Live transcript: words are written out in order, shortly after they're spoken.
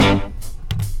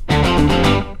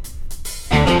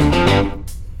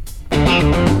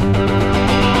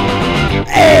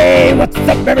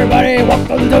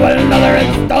welcome to another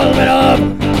installment of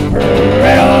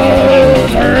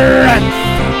Fredo's Rants.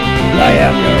 I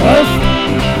am your host,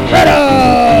 Fredo!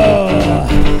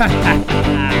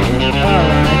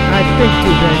 Alright, I think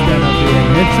today's gonna be an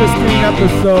interesting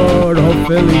episode.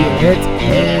 Hopefully it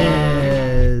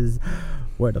is.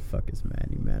 Where the fuck is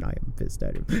Manny, man? I am pissed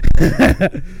at him.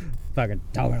 Fucking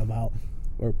talking about,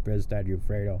 we're pissed at you,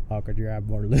 Fredo. How could you have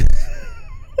more lists?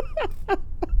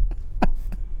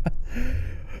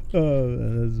 Oh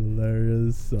man, that's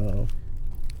hilarious. So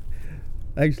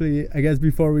actually, I guess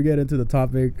before we get into the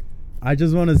topic, I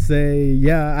just want to say,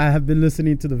 yeah, I have been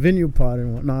listening to the Venue Pod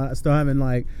and whatnot. I still haven't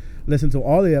listened to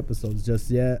all the episodes just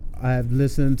yet. I have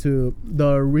listened to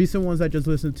the recent ones. I just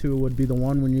listened to would be the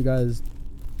one when you guys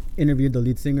interviewed the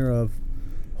lead singer of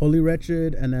Holy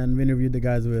Wretched, and then we interviewed the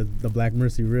guys with the Black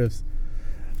Mercy riffs.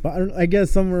 But I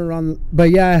guess somewhere around. But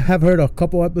yeah, I have heard a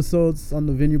couple episodes on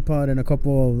the Venue Pod and a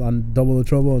couple on Double the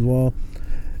Trouble as well.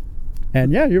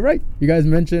 And yeah, you're right. You guys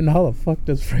mentioned how the fuck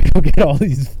does Fredo get all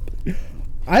these?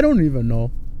 I don't even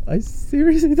know. I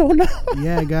seriously don't know.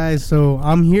 Yeah, guys. So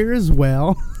I'm here as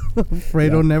well.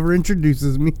 Fredo never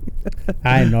introduces me.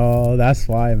 I know. That's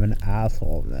why I'm an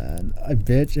asshole, man. I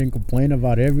bitch and complain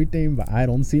about everything, but I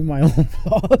don't see my own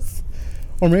flaws.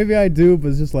 Or maybe I do, but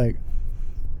it's just like,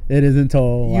 it isn't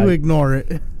until you ignore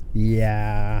it.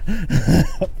 Yeah,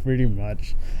 pretty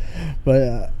much.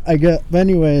 But I get.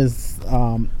 Anyways,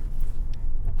 oh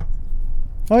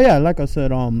yeah, like I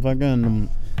said, fucking,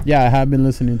 yeah, I have been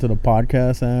listening to the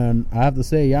podcast, and I have to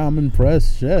say, yeah, I'm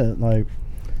impressed. Shit, like,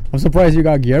 I'm surprised you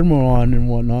got Guillermo on and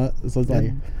whatnot. So it's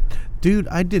like, dude,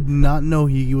 I did not know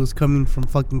he was coming from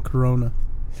fucking Corona.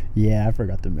 Yeah, I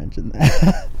forgot to mention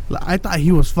that. I thought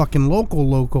he was fucking local.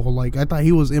 Like, I thought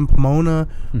he was in Pomona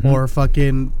or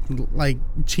fucking, like,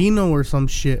 Chino or some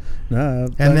shit.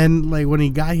 And then, like, when he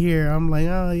got here, I'm like,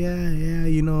 oh, yeah,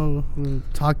 you know,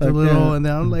 talked a little. And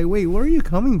then I'm like, wait, where are you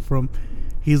coming from?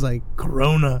 He's like,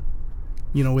 Corona.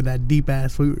 You know, with that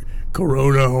deep-ass,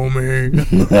 Corona,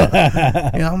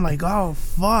 homie. And I'm like, oh,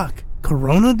 fuck.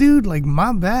 Corona, dude? Like,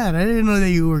 my bad. I didn't know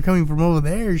that you were coming from over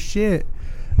there. Shit.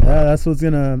 Yeah, that's what's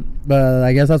gonna. But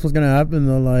I guess that's what's gonna happen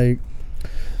though. Like,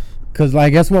 cause like, I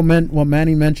guess what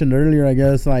Manny mentioned earlier. I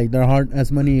guess like there aren't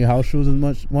as many house shows as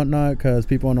much whatnot, cause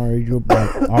people in our age group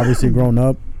like obviously grown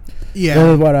up. Yeah, this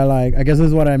is what I like. I guess this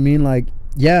is what I mean. Like,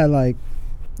 yeah, like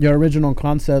your original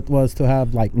concept was to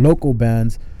have like local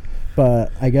bands,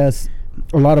 but I guess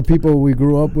a lot of people we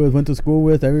grew up with, went to school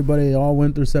with, everybody all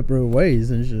went their separate ways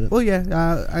and shit. Well,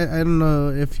 yeah, I don't know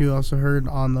if you also heard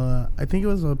on the, I think it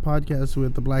was a podcast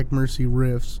with the Black Mercy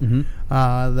riffs,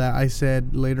 that I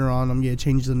said later on I'm going to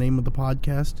change the name of the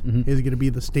podcast. It's going to be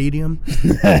The Stadium.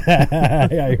 Yeah,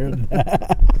 I heard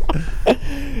that.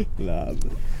 Nah,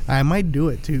 I might do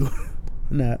it too.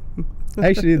 Nah.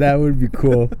 Actually, that would be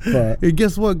cool. But hey,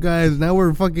 guess what, guys? Now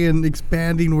we're fucking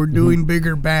expanding. We're doing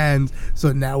bigger bands.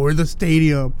 So now we're The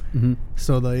Stadium.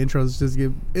 So the intros just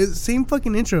same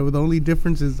fucking intro. The only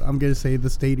difference is I'm going to say The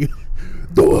Stadium.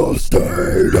 The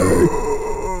Stadium.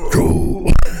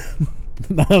 Cool.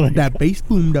 That bass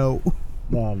boom, though.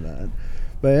 Oh, man.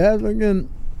 But yeah, fucking.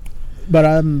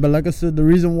 But like I said, the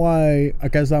reason why I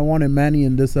guess I wanted Manny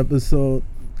in this episode,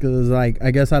 because like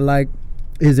I guess I like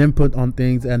his input on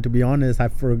things, and to be honest, I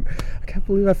can't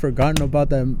believe I've forgotten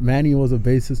about that Manny was a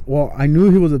bassist. Well, I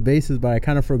knew he was a bassist, but I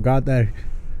kind of forgot that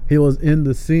he was in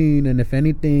the scene, and if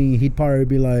anything, he'd probably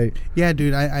be like, yeah,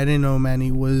 dude, I didn't know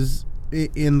Manny was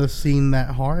in the scene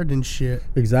that hard and shit.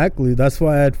 Exactly. That's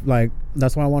why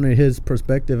I wanted his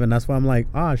perspective, and that's why I'm like,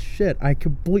 shit, I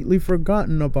completely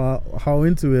forgotten about how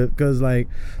into it, because like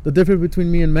the difference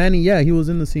between me and Manny, yeah, he was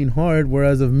in the scene hard,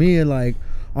 whereas of me, like,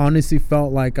 honestly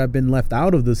felt like I've been left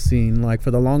out of the scene like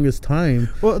for the longest time.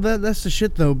 Well, that's the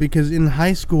shit though, because in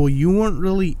high school you weren't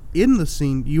really in the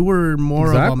scene. You were more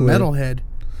of a metalhead.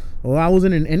 Well, I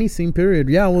wasn't in any scene, period.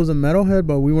 Yeah, I was a metalhead,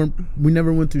 but we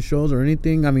never went to shows or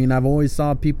anything. I mean, I've always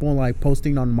saw people like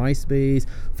posting on MySpace,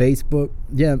 Facebook.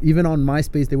 Yeah, even on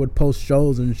MySpace they would post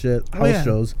shows and shit, house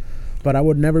shows. But I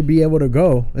would never be able to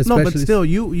go. No, but still,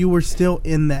 you were still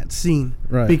in that scene,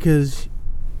 right? Because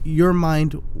your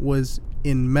mind was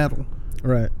in metal,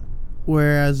 right?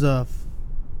 Whereas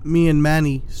me and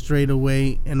Manny strayed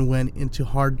away and went into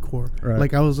hardcore. Right.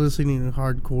 Like I was listening to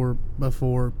hardcore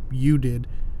before you did.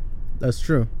 That's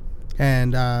true.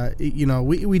 And you know,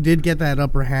 we did get that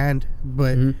upper hand,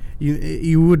 but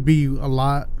you would be a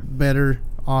lot better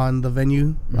on the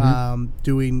Venue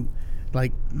doing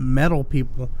like metal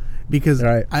people, because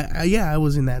I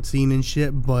was in that scene and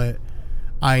shit, but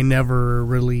I never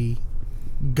really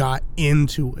got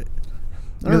into it.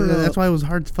 That's why it was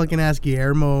hard to fucking ask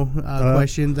Guillermo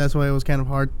questions. That's why it was kind of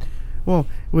hard Well,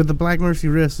 with the Black Mercy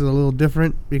wrist is a little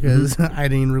different because I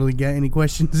didn't really get any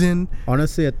questions in.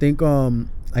 Honestly, I think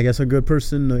I guess a good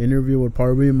person to interview would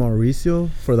probably be Mauricio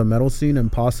for the metal scene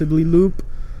and possibly Loop,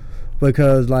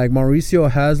 because like Mauricio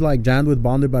has like jammed with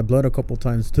Bonded by Blood a couple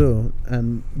times too,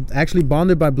 and actually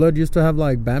Bonded by Blood used to have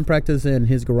like band practice in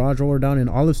his garage over down in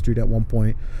Olive Street at one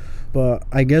point. But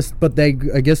I guess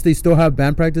they still have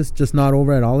band practice, just not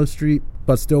over at Olive Street,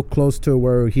 but still close to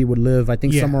where he would live. I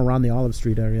think somewhere around the Olive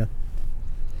Street area.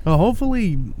 Well,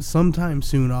 hopefully sometime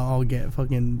soon I'll get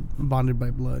fucking Bonded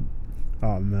by Blood.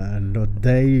 Oh man, the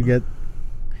day you get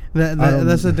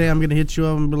that's the day I'm gonna hit you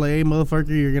up and be like, hey motherfucker,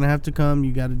 you're gonna have to come,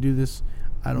 you gotta do this.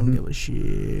 I don't give a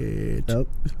shit. Yep.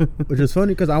 Which is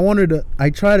funny because I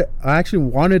actually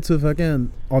wanted to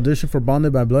fucking audition for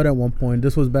Bonded by Blood at one point.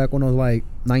 This was back when I was like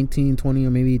 19, 20,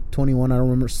 or maybe 21. I don't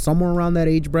remember. Somewhere around that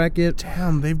age bracket.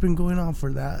 Damn, they've been going on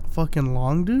for that fucking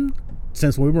long, dude?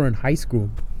 Since we were in high school.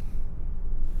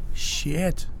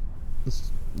 Shit.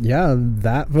 Yeah,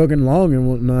 that fucking long and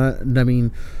whatnot. I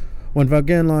mean, when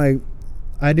fucking like,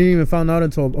 I didn't even find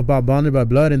out about Bonded by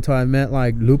Blood until I met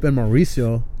like Loop and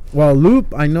Mauricio. Well,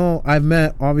 Loop, I know I've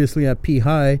met obviously at P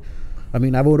High. I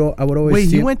mean, I would always. Wait,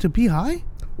 he went to P High?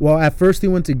 Well, at first he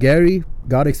went to Gary,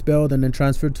 got expelled, and then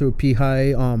transferred to P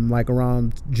High. Like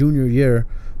around junior year.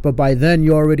 But by then,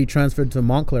 you already transferred to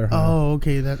Montclair High. Oh,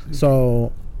 okay.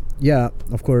 So, yeah,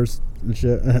 of course, and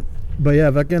shit. But yeah,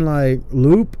 fucking like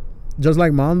Loop, just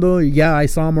like Mondo. Yeah, I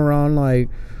saw him around like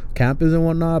campus and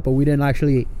whatnot, but we didn't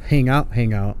actually hang out.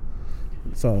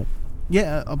 So.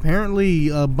 Yeah, apparently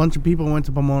a bunch of people went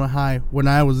to Pomona High when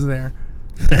I was there.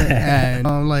 And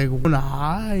I'm like, Pomona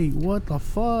High? What the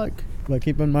fuck? But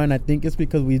keep in mind, I think it's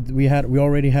because we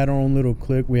already had our own little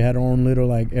clique. We had our own little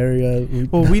like area.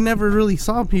 Well, we never really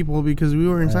saw people because we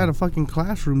were inside a fucking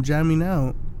classroom jamming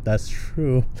out. That's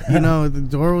true. You know, the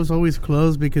door was always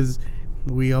closed because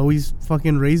we always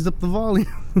fucking raised up the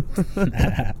volume.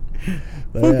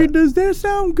 Fucking, does that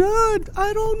sound good?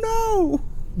 I don't know.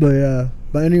 But yeah.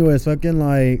 But anyways, fucking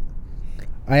like,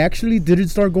 I actually didn't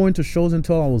start going to shows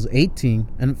until I was 18.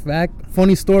 And in fact,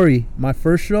 funny story, my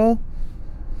first show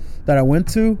that I went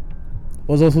to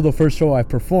was also the first show I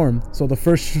performed. So the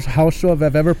first house show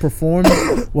I've ever performed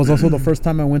was also the first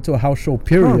time I went to a house show,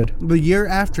 period. The year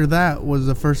after that was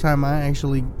the first time I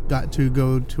actually got to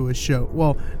go to a show.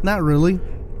 Well, not really,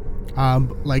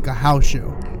 like a house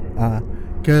show.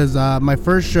 Because my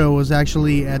first show was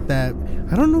actually at that,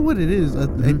 I don't know what it is. I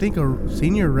think a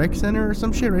senior rec center or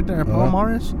some shit right there at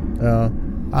Palmares.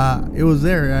 It was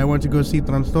there. I went to go see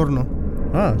Trastorno.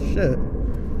 Oh, shit.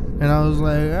 And I was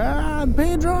like,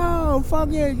 Pedro, fuck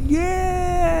it,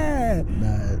 yeah.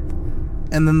 Nah.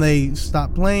 And then they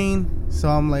stopped playing. So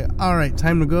I'm like, all right,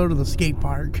 time to go to the skate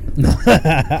park.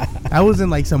 I was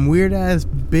in like some weird ass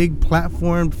big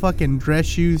platform fucking dress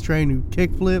shoes trying to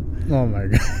kickflip. Oh my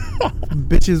god.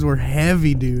 Bitches were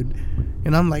heavy, dude.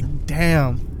 And I'm like,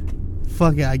 damn,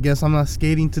 fuck it, I guess I'm not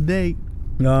skating today.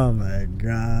 Oh my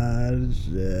god,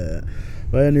 shit.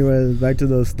 But anyways, back to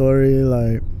the story.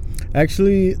 Like,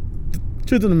 actually, the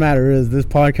truth of the matter is, this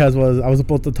podcast I was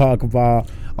supposed to talk about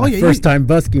first time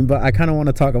busking, but I kind of want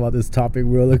to talk about this topic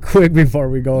really quick before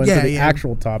we go into the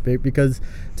actual topic, because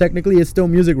technically it's still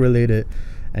music related.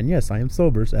 And yes, I am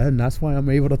sober, and that's why I'm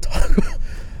able to talk.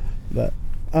 But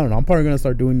I don't know, I'm probably going to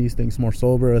start doing these things more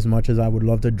sober, as much as I would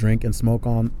love to drink and smoke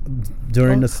on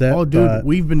during the set. Oh, dude,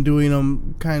 we've been doing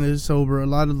them kind of sober. A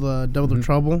lot of the Double the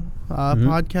Trouble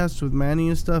podcasts with Manny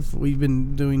and stuff, we've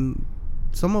been doing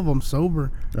some of them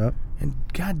sober. Yep. And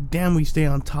goddamn, we stay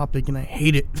on topic, and I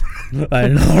hate it. I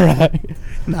know, right?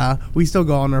 Nah, we still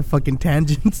go on our fucking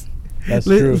tangents. That's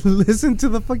true. Listen to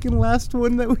the fucking last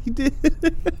one that we did.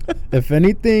 If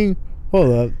anything,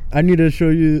 hold up. I need to show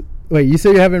you. Wait, you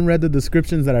say you haven't read the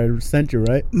descriptions that I sent you,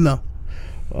 right? No.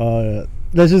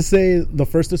 Let's just say the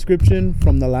first description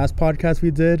from the last podcast we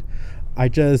did, I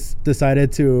just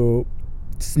decided to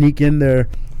sneak in there.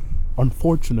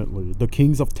 Unfortunately, the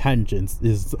Kings of Tangents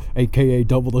is, aka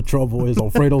Double the Trouble, is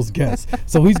Alfredo's guest.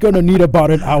 So he's going to need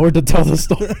about an hour to tell the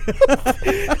story.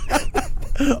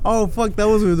 Oh, fuck, that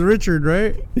was with Richard,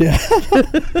 right? Yeah.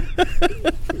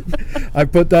 I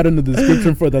put that in the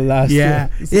description for the last one. Yeah,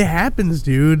 it happens,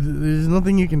 dude. There's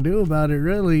nothing you can do about it,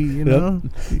 really, you know?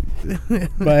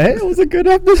 But hey, it was a good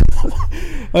episode.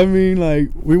 I mean, like,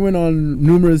 we went on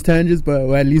numerous tangents, but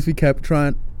at least I kept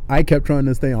trying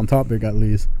to stay on topic, at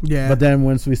least. Yeah. But then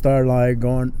once we start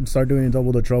doing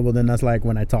Double the Trouble, then that's like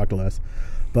when I talk less.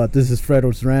 But this is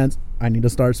Fredo's Rants. I need to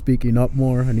start speaking up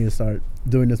more. I need to start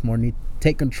doing this more. I need to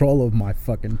take control of my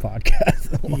fucking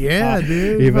podcast. Yeah,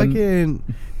 dude.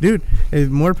 Dude,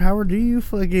 more power to you.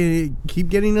 Fucking keep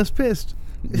getting us pissed.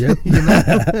 Yep.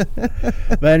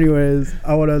 But anyways,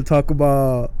 I want to talk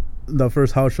about the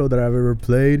first house show that I've ever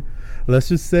played. Let's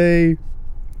just say,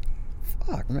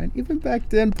 fuck, man. Even back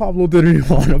then, Pablo didn't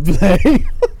want to play.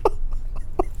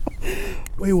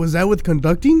 Wait, was that with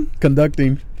conducting?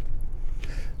 Conducting.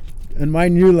 And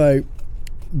mind you, like,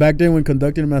 back then when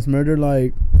conducting a mass murder,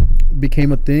 like,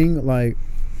 became a thing, like,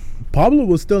 Pablo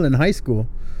was still in high school.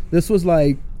 This was,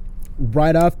 like,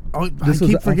 right after. I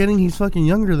keep forgetting he's fucking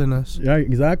younger than us. Yeah,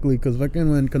 exactly. Because fucking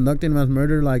when conducting mass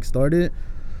murder, like, started,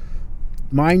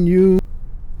 mind you,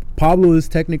 Pablo is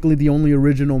technically the only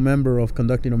original member of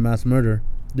conducting a mass murder.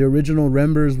 The original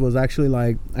members was actually,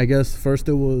 like, I guess first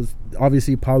it was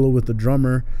obviously Pablo with the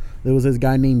drummer. There was this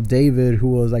guy named David who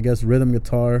was, I guess, rhythm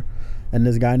guitar, and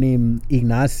this guy named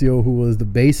Ignacio who was the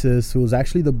bassist, who was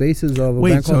actually the bassist of a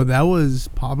band so that was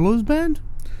Pablo's band?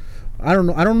 I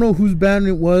don't know whose band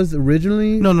it was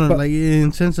originally. No, like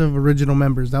in sense of original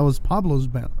members, that was Pablo's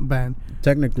band.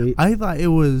 Technically, I thought it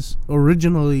was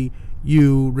originally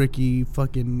you, Ricky,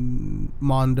 fucking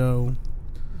Mondo,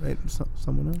 right?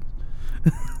 Someone else.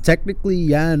 Technically,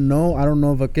 yeah and no. I don't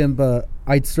know if I can, but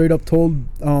I straight up told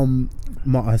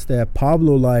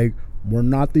Pablo, like, we're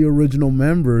not the original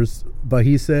members. But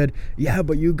he said, yeah,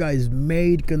 but you guys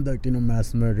made conducting a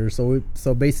mass murder. So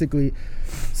basically,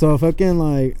 fucking,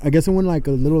 like, I guess it went like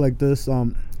a little like this.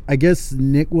 I guess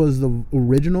Nick was the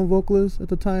original vocalist at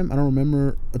the time. I don't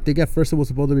remember. I think at first it was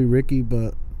supposed to be Ricky,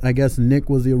 but I guess Nick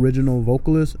was the original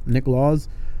vocalist. Nick Laws.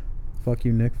 Fuck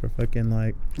you, Nick, for fucking,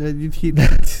 like...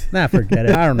 Nah, forget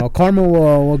it. I don't know. Karma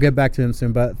we'll get back to him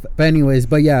soon. But anyways,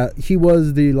 but yeah, he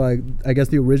was the, like, I guess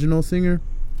the original singer.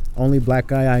 Only black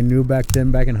guy I knew back then,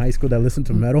 back in high school, that listened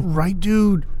to metal. Right,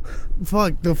 dude.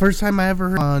 Fuck, the first time I ever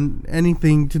heard on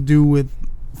anything to do with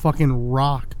fucking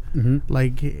rock,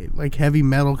 like heavy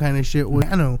metal kind of shit was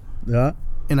piano. Yeah.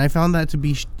 And I found that to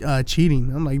be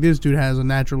cheating. I'm like, this dude has a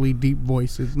naturally deep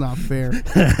voice. It's not fair.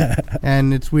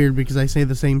 And it's weird because I say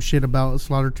the same shit about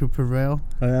Slaughter to Prevail.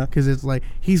 Oh, yeah? Because it's like,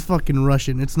 he's fucking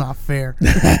Russian. It's not fair.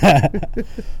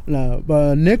 No,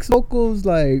 but Nick's vocals,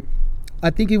 like,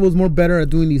 I think he was more better at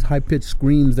doing these high-pitched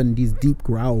screams than these deep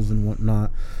growls and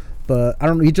whatnot. But I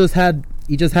don't know. He just had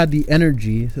the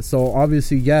energy. So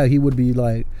obviously, yeah, he would be,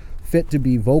 like, fit to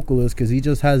be vocalist because he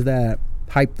just has that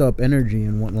hyped up energy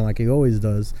and whatnot, like he always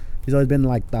does. He's always been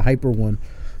like the hyper one.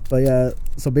 But yeah,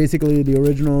 so basically the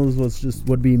originals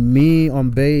would be me on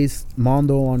bass,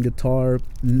 Mondo on guitar,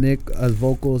 Nick as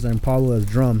vocals, and Pablo as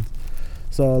drums.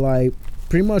 So like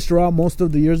pretty much throughout most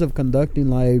of the years of conducting,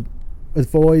 like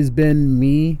it's always been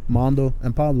me, Mondo,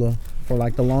 and Pablo for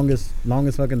like the longest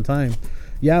fucking time.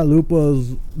 Yeah, Lupe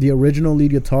was the original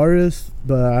lead guitarist,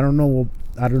 but I don't know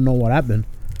what happened.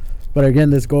 But again,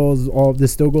 this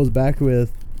still goes back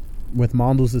with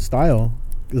Mondo's style.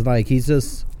 It's like he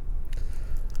just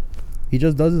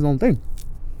does his own thing.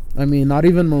 I mean, not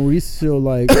even Mauricio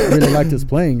like really liked his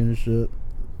playing and shit.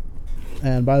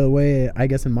 And by the way, I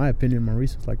guess in my opinion,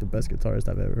 Mauricio's like the best guitarist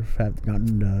I've ever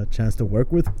gotten a chance to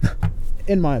work with.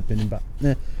 In my opinion, but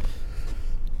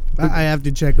I have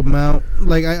to check him out.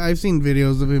 Like I've seen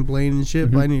videos of him playing and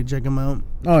shit, but I need to check him out.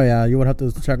 Oh yeah, you would have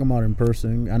to check him out in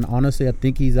person. And honestly, I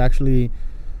think he's actually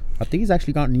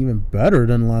gotten even better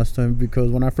than last time,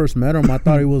 because when I first met him, I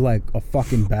thought he was like a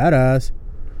fucking badass.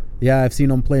 Yeah, I've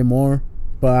seen him play more,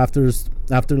 but after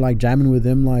like jamming with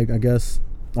him, like I guess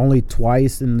only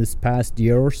twice in this past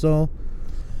year or so.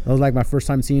 That was like my first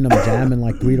time seeing him jam in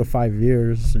like 3 to 5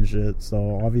 years and shit.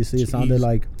 So obviously it sounded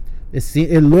like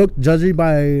it looked, judging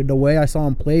by the way I saw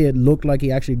him play, it looked like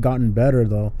he actually gotten better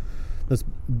though.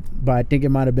 But I think it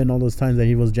might have been all those times that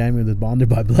he was jamming with his Bonded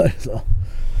by Blood. So,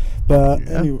 but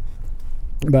yeah. Anyway,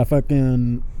 but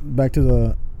fucking back to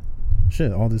the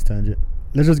shit. All this tangent.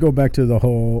 Let's just go back to the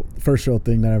whole first show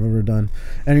thing that I've ever done.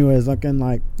 Anyways, fucking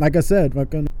like I said,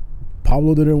 fucking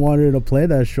Pablo didn't want to play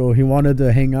that show. He wanted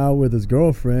to hang out with his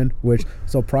girlfriend, which,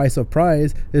 surprise,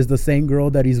 is the same girl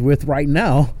that he's with right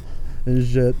now. And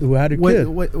shit, who had a kid.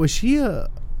 Wait, was she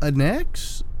an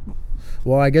ex?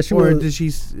 Well, I guess she or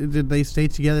was. Did they stay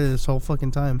together this whole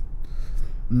fucking time?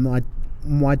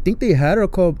 I think they had a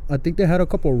couple. I think they had a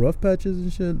couple rough patches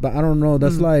and shit. But I don't know.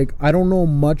 That's like, I don't know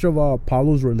much about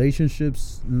Pablo's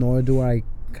relationships, nor do I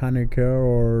kind of care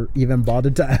or even bother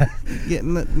to. I get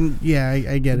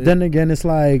it. Then again, it's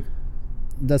like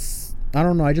I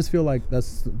don't know. I just feel like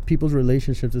that's people's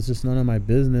relationships. It's just none of my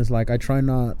business. Like I try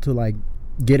not to like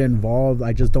get involved.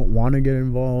 I just don't want to get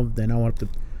involved. Then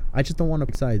I just don't want to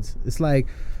pick sides. It's like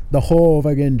the whole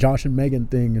fucking Josh and Megan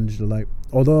thing and just like,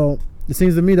 although it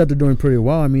seems to me that they're doing pretty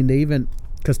well. I mean,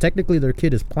 because technically their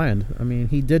kid is planned. I mean,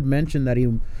 he did mention that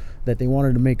they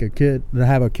wanted to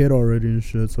have a kid already and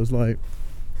shit. So it's like,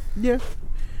 Yeah.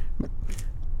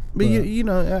 But you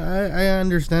know, I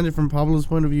understand it from Pablo's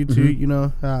point of view too. You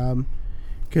know,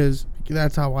 because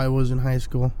that's how I was in high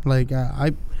school. Like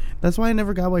that's why I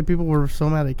never got why people were so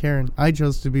mad at Karen. I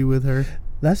chose to be with her.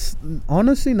 That's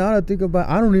honestly, now that I think about,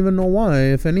 I don't even know why.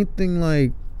 If anything,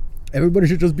 like, everybody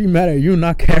should just be mad at you,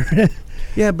 not Karen.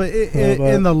 Yeah, but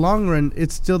in the long run,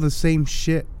 it's still the same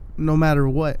shit, no matter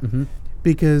what.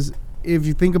 Because if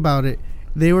you think about it,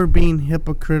 they were being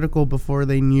hypocritical before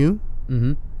they knew.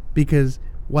 Because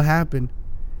what happened?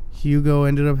 Hugo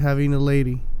ended up having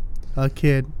a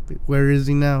kid. Where is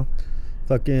he now?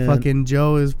 Fucking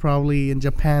Joe is probably in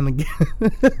Japan again.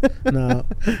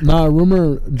 Nah.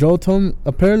 Rumor. Joe told me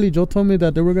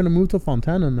that they were gonna move to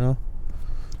Fontana now.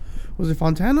 Was it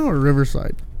Fontana or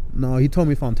Riverside? No, he told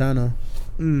me Fontana.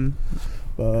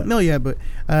 But no, yeah, but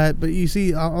you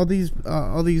see, all these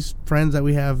friends that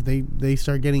we have, they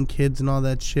start getting kids and all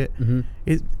that shit.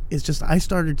 It's just I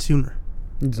started sooner.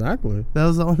 Exactly. That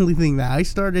was the only thing, that I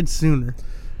started sooner.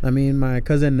 I mean, my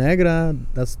cousin Negra,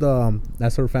 that's the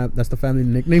family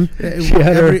nickname.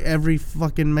 Every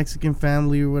fucking Mexican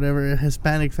family or whatever,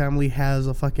 Hispanic family has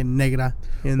a fucking Negra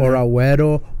in or there. a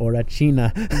Güero or a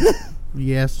China.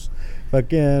 Yes.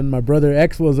 Fucking my brother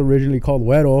X was originally called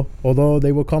Güero, although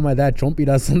they would call my dad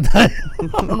Chompira sometimes. I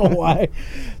don't know why.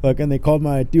 Fucking they called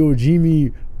my tío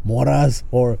Jimmy Moras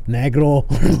or Negro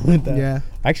or something like that. Yeah.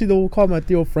 Actually, they will call my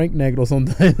tío Frank Negro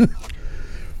sometimes.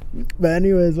 But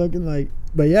anyways, looking like,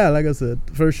 but yeah, like I said,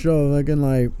 first show, looking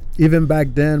like, even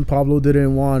back then, Pablo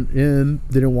didn't want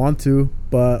to,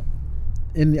 but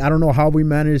I don't know how we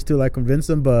managed to like convince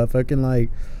him, but fucking like,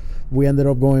 we ended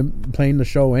up playing the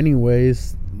show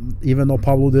anyways, even though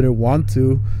Pablo didn't want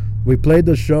to. We played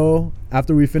the show.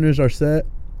 After we finished our set,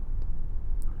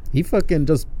 he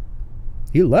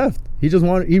left.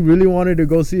 He really wanted to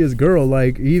go see his girl.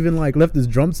 Like, he even like left his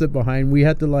drum set behind. We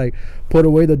had to like put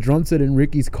away the drum set in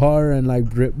Ricky's car and like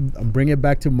bring it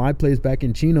back to my place back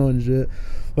in Chino and shit.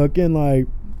 Fucking like,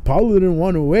 Pablo didn't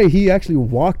want to wait. He actually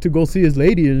walked to go see his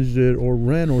lady and shit, or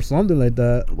ran or something like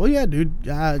that. Well, yeah, dude.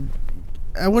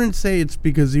 I wouldn't say it's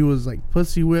because he was like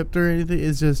pussy whipped or anything.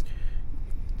 It's just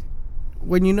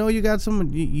when you know you got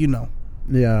someone, you know.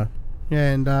 Yeah.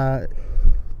 And there's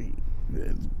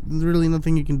really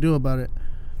nothing you can do about it.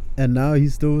 And now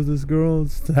he's still with this girl,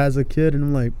 has a kid, and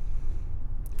I'm like,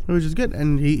 which is good.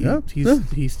 And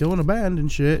he's still in a band and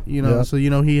shit, you know. Yeah. So you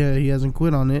know he hasn't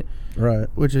quit on it, right?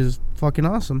 Which is fucking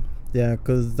awesome. Yeah,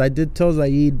 because I did tell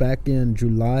Zaid back in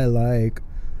July, like,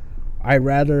 I'd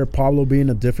rather Pablo be in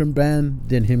a different band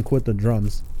than him quit the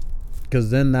drums,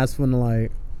 because then that's when,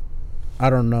 like,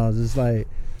 I don't know, it's just like,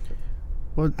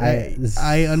 well,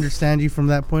 I understand you from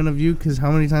that point of view, because how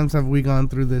many times have we gone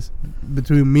through this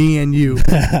between me and you?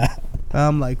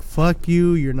 I'm like, fuck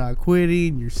you, you're not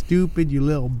quitting, you're stupid, you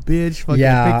little bitch, fucking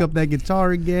pick up that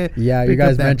guitar again. Yeah, you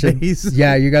guys mentioned,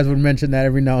 you guys would mention that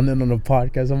every now and then on the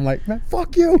podcast. I'm like, man,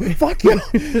 fuck you.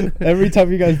 Every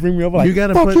time you guys bring me up, I'm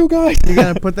like, fuck you guys. You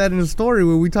gotta put that in a story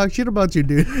where we talk shit about you,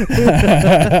 dude.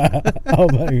 Oh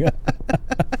my god.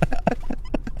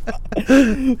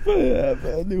 Shit.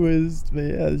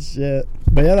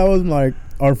 But yeah, that was like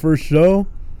our first show,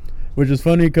 which is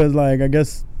funny because, like, I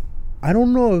guess I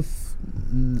don't know if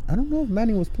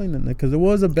Manny was playing in there, because it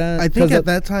was a band. I think at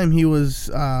that time he was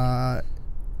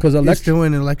still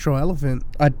in Electro Elephant.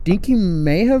 I think he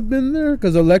may have been there,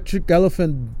 because Electro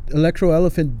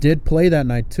Elephant did play that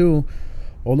night too.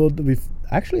 Although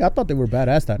actually, I thought they were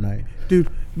badass that night, dude.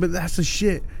 But that's the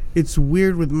shit. It's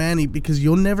weird with Manny because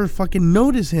you'll never fucking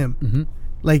notice him. Mm-hmm.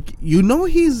 Like, you know,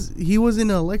 he was in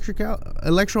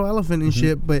Electro Elephant and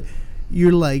shit, but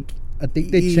you're like, I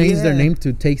think they changed their name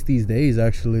to Takes These Days,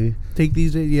 actually. Take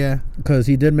These Days, yeah. Because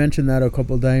he did mention that a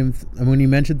couple of times. And when he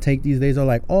mentioned Take These Days, I was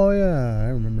like, oh yeah, I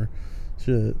remember.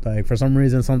 Shit, like, for some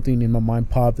reason something in my mind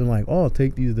popped and like, oh,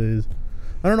 Take These Days.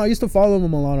 I don't know, I used to follow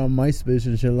them a lot on MySpace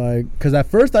and shit, like, because at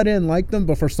first I didn't like them,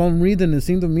 but for some reason it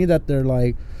seemed to me that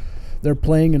they're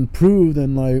playing improved,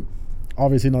 and like,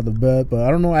 obviously not the best, but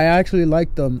I don't know, I actually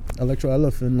liked Electro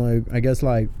Elephant, like, I guess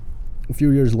like a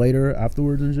few years later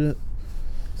afterwards and shit.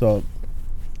 So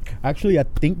actually, I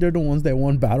think they're the ones that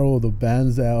won Battle of the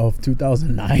Bands of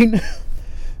 2009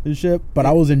 and shit, but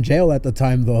I was in jail at the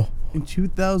time though. In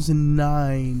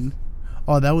 2009,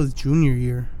 oh, that was junior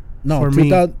year. No, for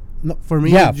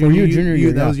me, yeah, for you, junior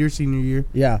year. That was your senior year.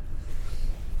 Yeah.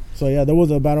 So yeah, there was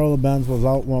a Battle of the Bands was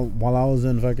out while I was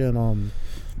in fucking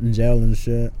in jail and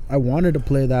shit. I wanted to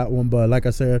play that one, but like I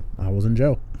said, I was in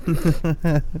jail.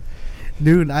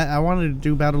 Dude, I wanted to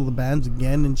do Battle of the Bands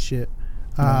again and shit,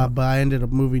 but I ended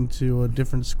up moving to a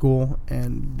different school,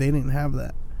 and they didn't have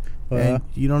that. And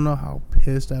you don't know how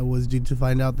pissed I was, dude, to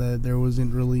find out that there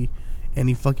wasn't really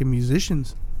any fucking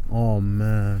musicians. Oh,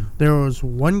 man. There was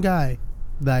one guy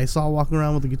that I saw walking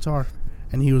around with a guitar,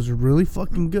 and he was really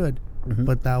fucking good,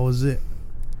 but that was it.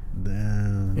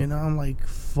 Damn. You know, I'm like,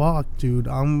 fuck, dude.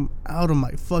 I'm out of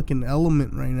my fucking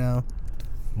element right now.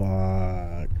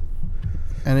 Fuck.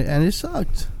 And it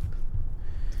sucked.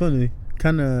 It's funny.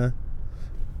 Kind of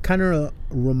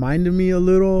reminded me a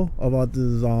little about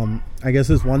this. I guess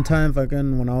this one time,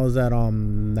 fucking, when I was at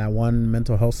that one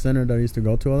mental health center that I used to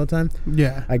go to all the time.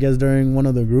 Yeah. I guess during one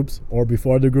of the groups, or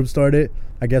before the group started,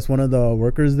 I guess one of the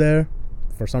workers there,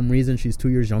 for some reason, she's 2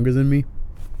 years younger than me.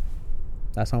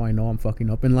 That's how I know I'm fucking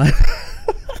up in life.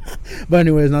 But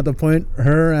anyways, not the point.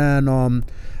 Her and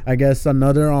I guess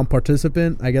another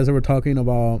participant, I guess they were talking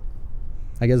about,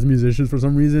 I guess, musicians for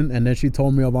some reason, and then she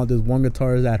told me about this one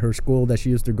guitarist at her school that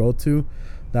she used to go to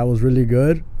that was really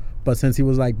good, but since he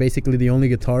was like basically the only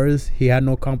guitarist, he had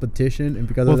no competition, and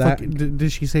because of that,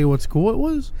 did she say what school it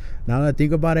was? Now that I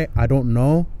think about it, I don't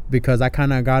know, because I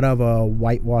kind of got a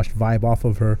whitewashed vibe off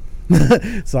of her.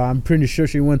 So I'm pretty sure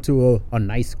she went to a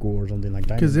nice school or something like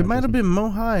that. Because it might have been Mo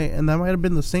High, and that might have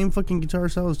been the same fucking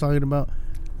guitarist I was talking about.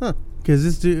 Huh. Because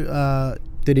this dude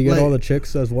did he get all the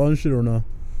chicks as well and shit, or no?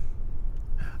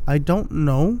 I don't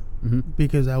know,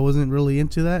 because I wasn't really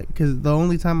into that. Because the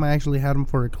only time I actually had him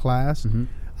for a class,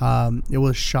 it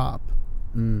was shop,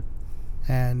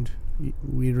 and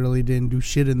we really didn't do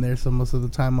shit in there. So most of the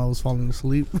time I was falling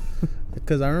asleep.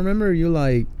 Because I remember you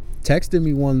like texted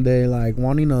me one day like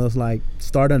wanting us like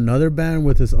start another band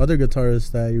with this other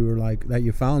guitarist that you were like that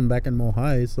you found back in Mo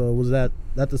High. So was that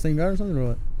the same guy or something, or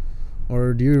what?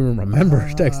 Or do you even remember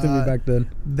texting me back then?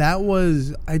 That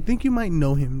was, I think you might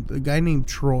know him, the guy named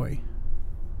Troy.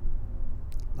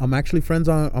 I'm actually friends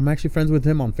with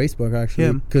him on Facebook,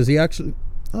 actually. Because he actually,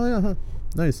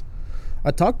 nice.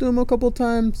 I talked to him a couple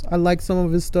times. I like some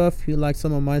of his stuff. He liked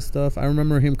some of my stuff. I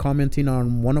remember him commenting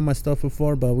on one of my stuff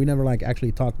before, but we never like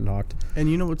actually talked.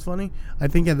 And you know what's funny? I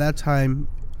think at that time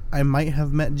I might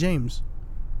have met James,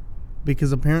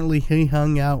 because apparently he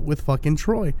hung out with fucking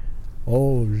Troy.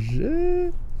 Oh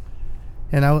shit.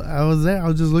 And I was there. I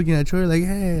was just looking at Troy like,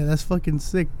 hey, that's fucking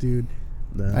sick, dude.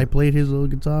 Nah. I played his little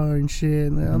guitar and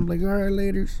shit, and I'm like, all right,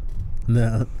 laters.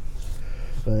 Nah.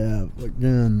 But yeah,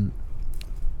 again,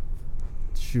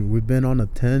 shoot, we've been on a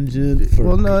tangent.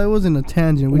 Well, no, it wasn't a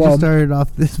tangent. We just started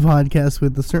off this podcast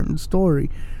with a certain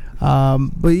story.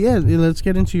 But yeah, let's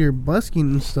get into your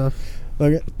busking and stuff.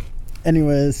 Okay.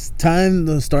 Anyways, time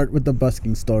to start with the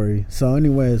busking story. So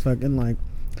anyways, fucking like,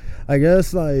 I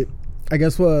guess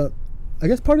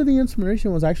part of the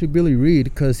inspiration was actually Billy Reed,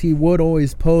 because he would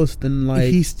always post, and like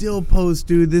he still posts,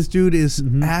 dude. This dude is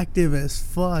active as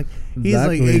fuck. He's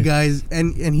like, hey guys,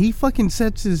 and he fucking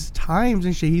sets his times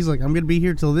and shit. He's like, I'm gonna be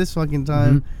here till this fucking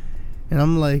time, and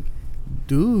I'm like,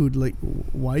 dude, like,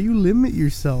 why you limit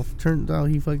yourself? Turns out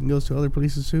he fucking goes to other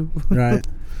places too. Right.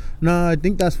 No, I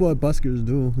think that's what buskers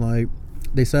do. Like,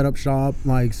 they set up shop,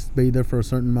 like, stay there for a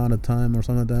certain amount of time or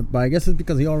something like that. But I guess it's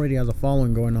because he already has a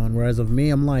following going on. Whereas of me,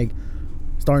 I'm like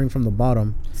starting from the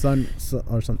bottom,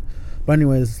 or something. But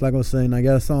anyways, like I was saying, I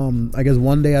guess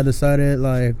one day I decided,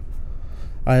 like,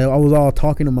 I was all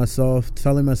talking to myself,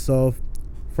 telling myself,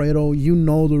 Fredo, you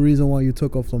know the reason why you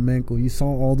took up flamenco. You saw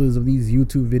all these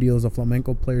YouTube videos of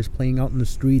flamenco players playing out in the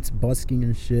streets, busking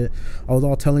and shit. I was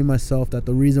all telling myself that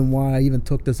the reason why I even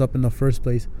took this up in the first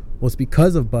place was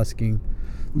because of busking.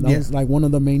 That was like one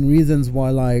of the main reasons why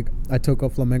like I took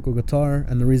up flamenco guitar,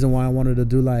 and the reason why I wanted to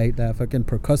do like that fucking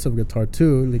percussive guitar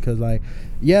too, because like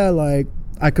like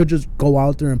I could just go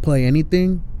out there and play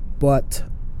anything, but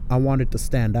I wanted to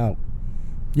stand out.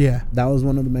 Yeah, that was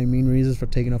one of the main reasons for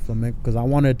taking up flamenco, because I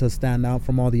wanted to stand out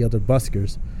from all the other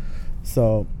buskers.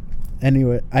 So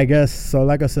anyway, I guess so.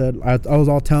 Like I said, I was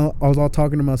all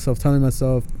talking to myself, telling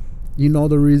myself, you know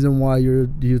the reason why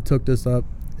you took this up.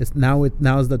 It's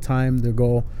now's the time to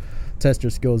go test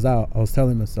your skills out. I was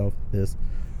telling myself this.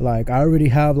 Like, I already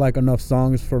have like enough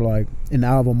songs for like an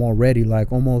album already,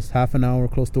 like almost half an hour,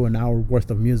 close to an hour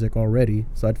worth of music already.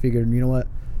 So I figured, you know what,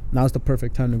 now's the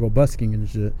perfect time to go busking and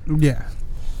shit. Yeah.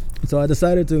 So I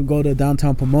decided to go to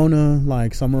downtown Pomona,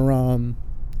 like somewhere around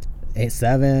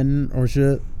 8-7 or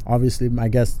shit. Obviously, I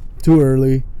guess too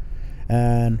early.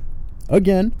 And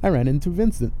again, I ran into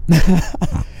Vincent.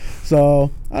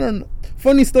 So I don't know.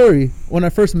 Funny story. When I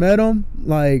first met him,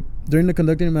 like during the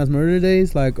Conducting Mass Murder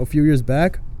days, like a few years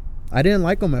back, I didn't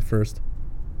like him at first.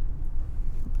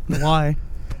 Why?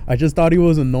 I just thought he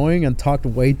was annoying and talked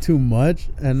way too much,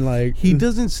 and like he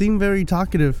doesn't seem very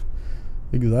talkative.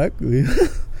 Exactly.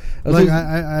 Like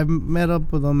I met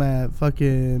up with him at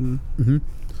fucking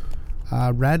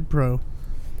Rad Pro.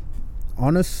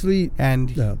 Honestly,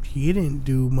 and he didn't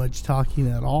do much talking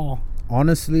at all.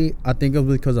 Honestly, I think it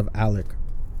was because of Alec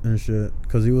and shit.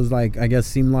 Because he was like, I guess,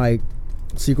 seemed like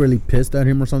secretly pissed at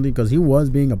him or something. Because he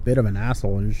was being a bit of an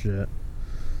asshole and shit.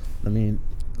 I mean,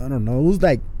 I don't know. It was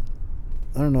like,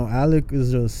 I don't know. Alec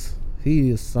is just, he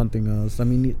is something else. I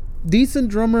mean, decent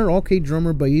drummer, okay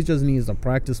drummer, but he just needs to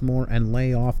practice more and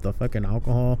lay off the fucking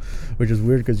alcohol, which is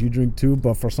weird because you drink too.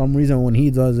 But for some reason, when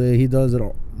he does it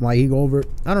like he go over.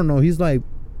 I don't know. He's like,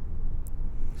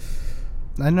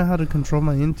 I know how to control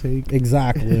my intake.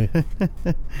 Exactly.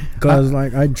 Because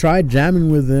like I tried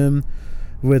jamming with him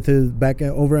with his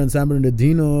over in San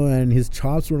Bernardino, and his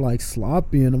chops were like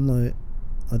sloppy, and I'm like,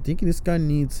 I think this guy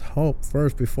needs help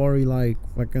first before he like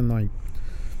fucking like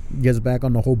gets back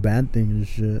on the whole band thing and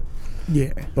shit.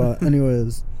 Yeah. But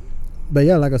anyways, but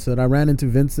yeah, like I said, I ran into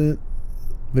Vincent.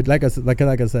 But like I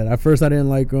said, at first I didn't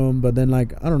like him, but then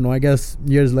like I don't know. I guess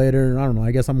years later, I don't know.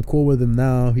 I guess I'm cool with him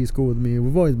now. He's cool with me.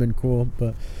 We've always been cool,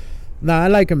 but I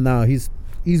like him now. He's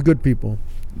good people,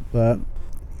 but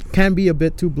can be a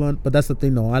bit too blunt. But that's the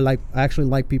thing, though. I actually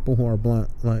like people who are blunt.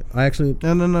 Like I actually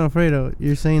no, Fredo,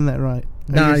 you're saying that right.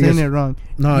 You're saying it wrong.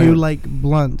 No, you like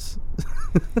blunts.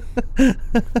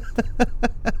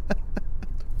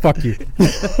 Fuck you.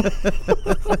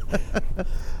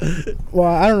 Well,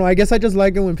 I don't know. I guess I just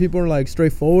like it when people are like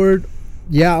straightforward.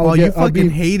 Yeah, you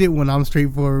fucking hate it when I'm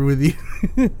straightforward with you.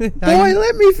 Boy,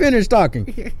 let me finish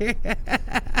talking.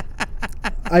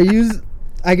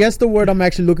 I guess the word I'm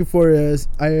actually looking for is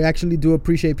I actually do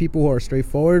appreciate people who are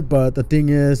straightforward, but the thing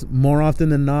is, more often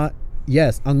than not,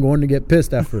 yes, I'm going to get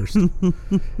pissed at first.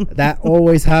 That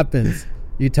always happens.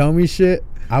 You tell me shit,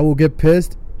 I will get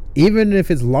pissed. Even if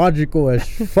it's logical as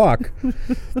fuck.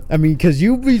 I mean, because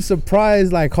you'd be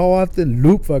surprised like how often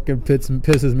Luke fucking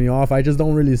pisses me off. I just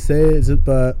don't really say it,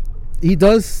 but he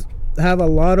does have a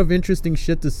lot of interesting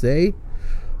shit to say,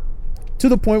 to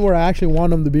the point where I actually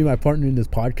want him to be my partner in this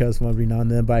podcast every now and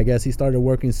then. But I guess he started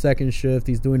working second shift.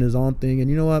 He's doing his own thing,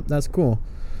 and you know what? That's cool.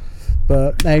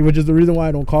 But which is the reason why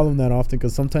I don't call him that often,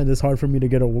 because sometimes it's hard for me to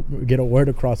get a word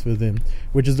across with him.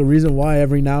 Which is the reason why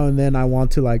every now and then I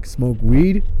want to like smoke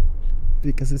weed,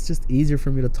 because it's just easier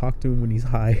for me to talk to him when he's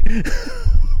high.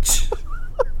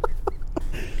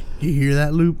 You hear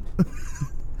that, Loop?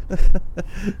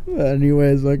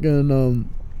 Anyways,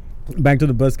 back to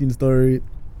the busking story.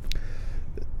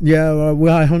 Yeah,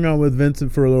 I hung out with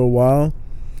Vincent for a little while.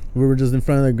 We were just in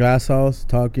front of the glass house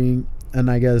talking, and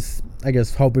I guess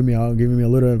helping me out, giving me a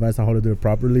little advice on how to do it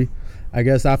properly. I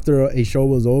guess after a show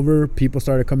was over, people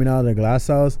started coming out of the glass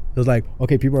house. It was like,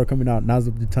 okay, people are coming out. Now's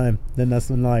the time. Then that's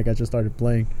when like I just started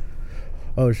playing.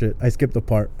 Oh shit, I skipped a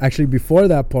part. Actually, before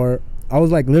that part, I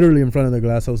was like literally in front of the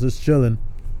glass house, just chilling.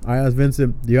 I asked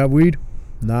Vincent, "Do you have weed?"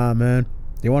 "Nah, man." "Do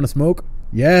you want to smoke?"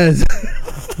 "Yes."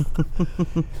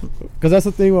 Because that's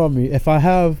the thing about me. If I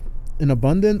have in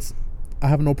abundance, I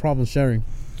have no problem sharing.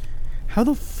 How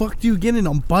the fuck do you get in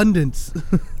abundance?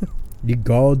 You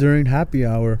go during happy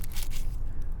hour.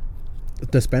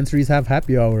 Dispensaries have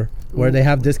happy hour where they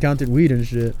have discounted weed and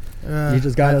shit. You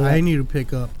just gotta. I need to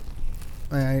pick up.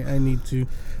 I need to.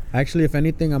 Actually, if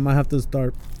anything, I might have to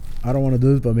start. I don't want to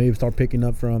do this, but maybe start picking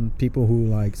up from people who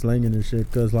like slanging and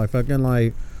shit. Cause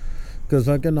Mr.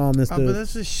 But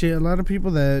that's just shit. A lot of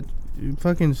people that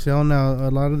fucking sell now,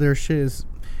 a lot of their shit is.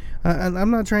 I'm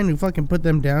not trying to fucking put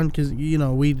them down, because you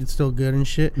know weed is still good and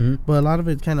shit. Mm-hmm. But a lot of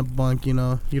it's kind of bunk. You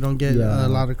know, you don't get a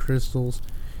lot of crystals,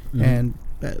 and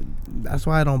that's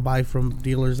why I don't buy from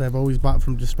dealers. I've always bought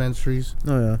from dispensaries.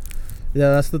 Oh yeah.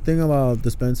 Yeah, that's the thing about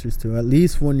dispensaries too. At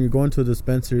least when you're going to a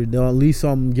dispensary, they'll at least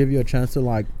give you a chance to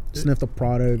like sniff the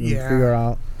product and figure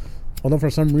out. Although for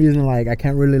some reason, like I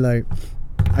can't really like,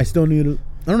 I still need.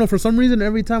 I don't know. For some reason,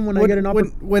 every time when I get an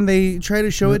when they try to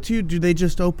show it to you, do they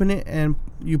just open it and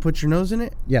you put your nose in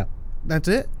it? Yeah. That's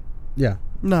it? Yeah.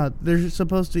 No, they're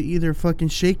supposed to either fucking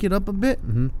shake it up a bit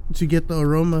to get the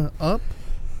aroma up,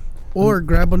 or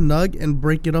grab a nug and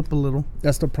break it up a little.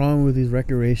 That's the problem with these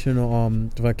recreational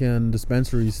fucking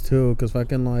dispensaries too, because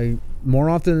fucking like more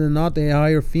often than not they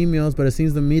hire females, but it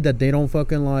seems to me that they don't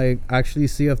fucking like actually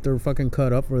see if they're fucking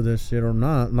cut up for this shit or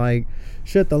not. Like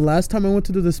shit, the last time I went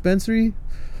to the dispensary,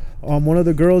 one of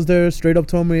the girls there straight up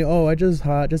told me, "Oh, I just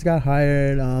got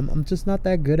hired. I'm just not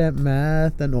that good at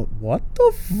math." And what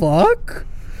the fuck?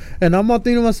 And I'm all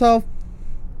thinking to myself,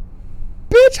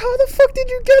 bitch, how the fuck did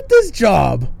you get this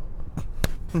job?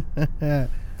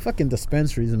 Fucking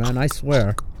dispensaries, man, I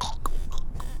swear.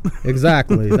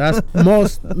 Exactly. That's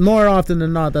more often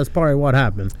than not. That's probably what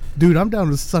happened. Dude, I'm down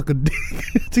to suck a dick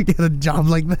to get a job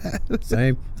like that.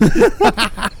 Same.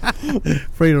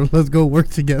 Fredo, let's go work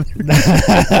together.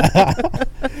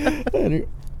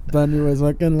 But anyways,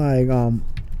 fucking like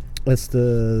let's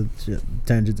the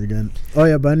tangents again. Oh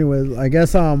yeah, but anyways, I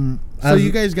guess So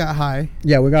you guys got high.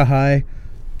 Yeah, we got high.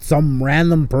 Some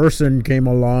random person came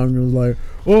along and was like,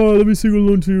 "Oh, let me sing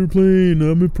along to your plane.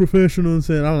 I'm a professional." And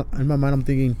said, in my mind, I'm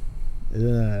thinking,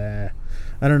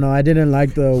 I don't know. I didn't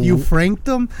like the. You franked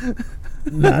them?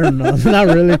 I don't know. Not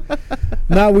really.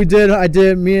 No, we did. I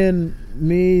did.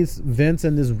 Me, Vince,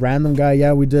 and this random guy.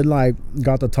 Yeah, we did like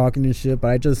got the talking and shit. But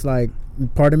I just like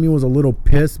part of me was a little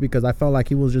pissed because I felt like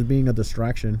he was just being a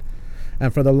distraction.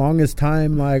 And for the longest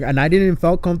time, like, and I didn't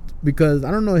felt because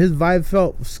I don't know, his vibe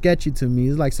felt sketchy to me.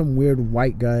 He's like some weird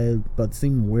white guy, but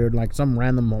seemed weird, like some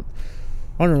random.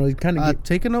 I don't know. He kind of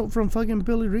take a note from fucking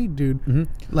Billy Reed, dude. Mm-hmm.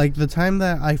 Like the time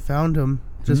that I found him,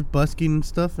 just busking and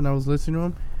stuff, and I was listening to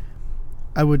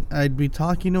him, I'd be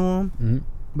talking to him,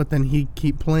 but then he'd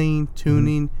keep playing,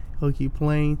 tuning. He'll keep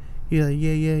playing. He's like,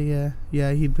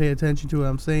 yeah. He'd pay attention to what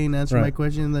I'm saying, answer my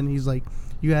question, and then he's like,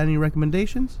 "You got any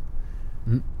recommendations?"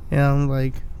 And I'm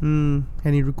like,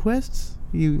 any requests?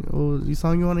 You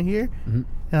song you want to hear? And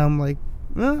I'm like,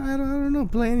 well, I don't know.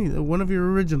 Play one of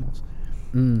your originals.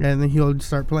 And then he'll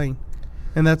start playing.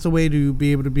 And that's a way to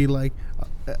be able to be like,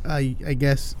 I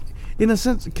guess, in a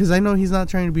sense, because I know he's not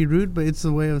trying to be rude, but it's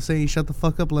a way of saying, shut the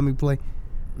fuck up, let me play.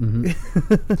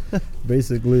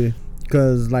 Basically,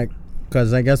 because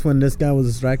I guess when this guy was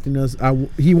distracting us,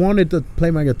 he wanted to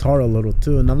play my guitar a little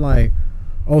too, and I'm like,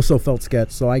 also felt sketch.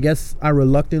 So I guess I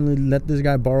reluctantly let this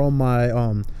guy borrow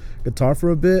my guitar for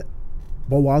a bit,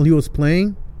 but while he was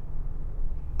playing,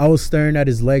 I was staring at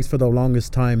his legs for the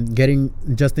longest time, getting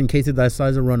just in case he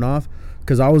decides to run off,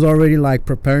 because I was already like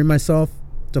preparing myself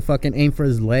to fucking aim for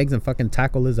his legs and fucking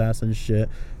tackle his ass and shit,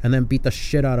 and then beat the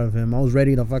shit out of him. I was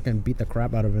ready to fucking beat the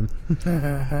crap out of him.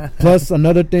 Plus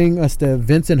another thing is that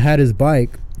Vincent had his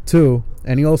bike too,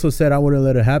 and he also said I wouldn't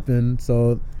let it happen.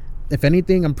 So if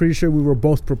anything, I'm pretty sure we were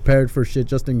both prepared for shit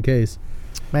just in case.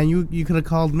 Man, you could have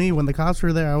called me when the cops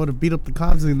were there. I would have beat up the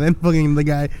cops and then fucking the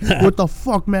guy. What the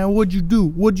fuck, man? What'd you do?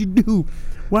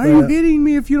 Why are you hitting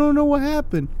me if you don't know what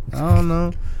happened? I don't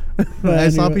know. I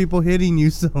saw people hitting you,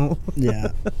 so.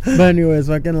 Yeah. But anyways,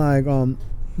 fucking like,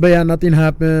 but yeah, nothing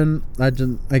happened. I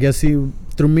guess to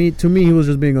me, he was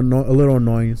just being a little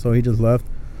annoying, so he just left.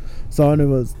 So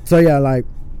yeah, like,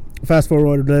 fast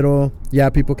forward a little, yeah,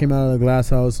 people came out of the glass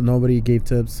house, nobody gave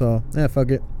tips, so yeah,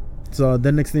 fuck it. So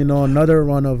the next thing you know, another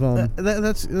one of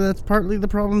that's partly the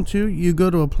problem too. You go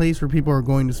to a place where people are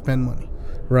going to spend money,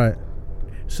 right?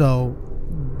 So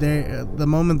the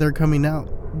moment they're coming out,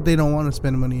 they don't want to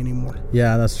spend money anymore.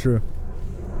 Yeah, that's true.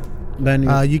 Then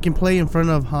you can play in front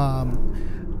of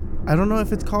I don't know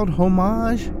if it's called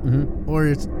Homage or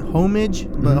it's Homage,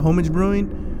 but Homage Brewing,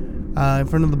 in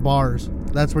front of the bars.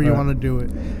 That's where you want to do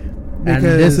it. Because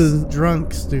and this is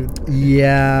drunks, dude.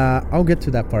 Yeah, I'll get to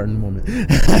that part in a moment.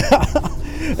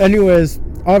 Anyways,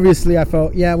 obviously I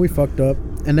felt, yeah, we fucked up.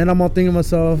 And then I'm all thinking to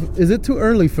myself, is it too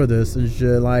early for this and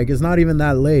shit? Like, it's not even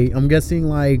that late. I'm guessing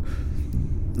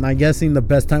the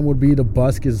best time would be the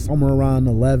busk is somewhere around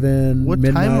 11 What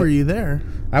midnight. Time were you there?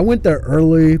 I went there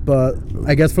early, but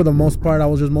I guess for the most part I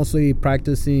was just mostly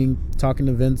practicing, talking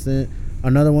to Vincent.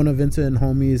 Another one of Vincent and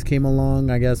homies came along.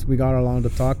 I guess we got along to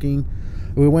talking.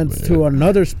 We went to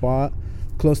another spot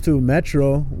close to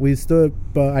Metro. We stood,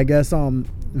 but I guess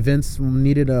Vince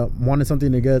wanted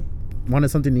something to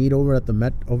eat over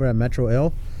at Metro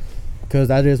L, because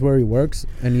that is where he works,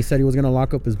 and he said he was gonna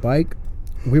lock up his bike.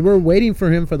 We were waiting for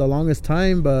him for the longest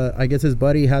time, but I guess his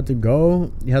buddy had to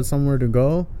go. He had somewhere to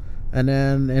go, and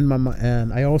then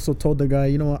and I also told the guy,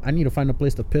 you know what, I need to find a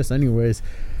place to piss anyways.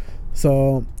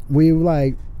 So we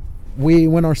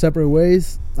went our separate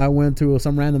ways. I went to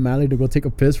some random alley to go take a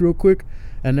piss real quick,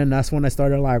 and then that's when I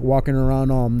started like walking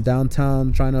around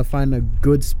downtown trying to find a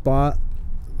good spot,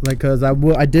 like, cause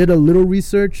I did a little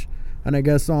research, and I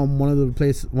guess one of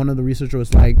the researchers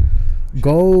was like,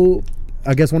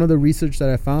 I guess one of the research that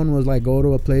I found was like, go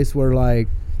to a place where like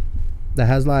that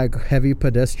has like heavy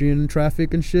pedestrian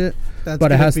traffic and shit. That's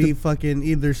but gonna be fucking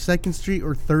either 2nd Street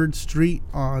or 3rd Street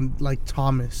on like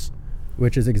Thomas.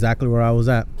 Which is exactly where I was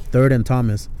at, 3rd and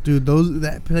Thomas. Dude,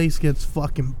 that place gets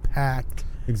fucking packed.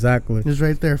 Exactly. It's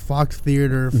right there, Fox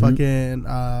Theater, fucking,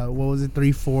 what was it,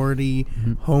 340,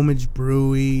 Homage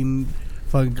Brewing,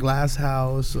 fucking Glass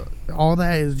House. All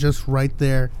that is just right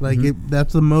there. Like,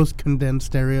 that's the most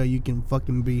condensed area you can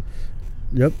fucking be.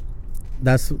 Yep.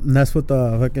 That's what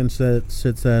the fucking shit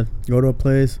said. Go to a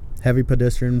place, heavy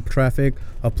pedestrian traffic,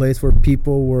 a place where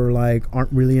people were like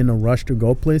aren't really in a rush to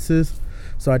go places.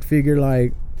 So I'd figure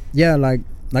like, yeah, like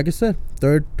I said,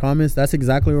 3rd Thomas, that's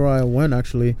exactly where I went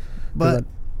actually. But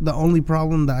the only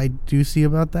problem that I do see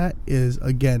about that is,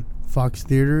 again, Fox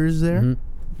Theater is there,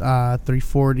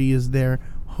 340 is there,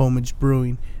 Homage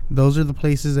Brewing. Those are the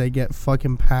places that get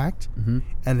fucking packed,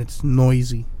 and it's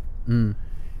noisy. And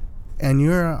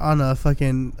you're on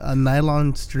a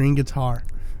nylon string guitar,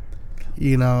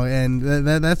 you know, and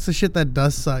that's the shit that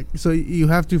does suck. So you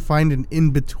have to find an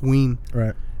in between,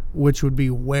 right? Which would be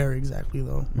where exactly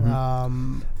though?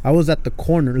 I was at the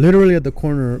corner, literally at the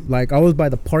corner. Like I was by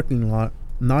the parking lot,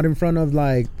 not in front of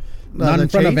like, not in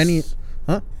front of any,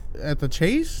 huh? At the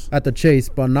Chase? At the Chase,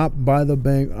 but not by the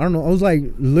bank. I don't know. I was like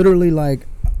literally like,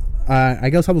 I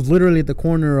guess I was literally at the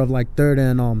corner of like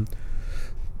 3rd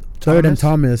and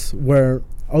Thomas, where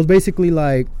I was basically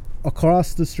like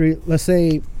across the street. Let's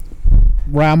say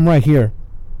where I'm right here,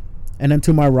 and then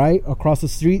to my right across the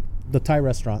street, the Thai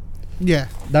restaurant. Yeah,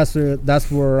 that's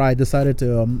where I decided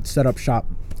to set up shop.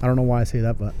 I don't know why I say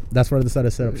that, but that's where I decided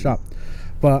to set up shop.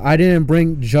 But I didn't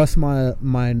bring just my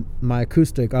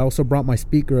acoustic. I also brought my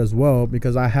speaker as well,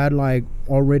 because I had like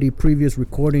already previous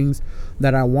recordings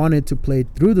that I wanted to play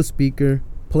through the speaker,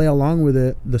 play along with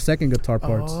it, the second guitar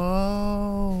parts.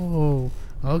 Oh,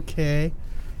 okay.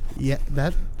 Yeah,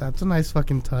 that's a nice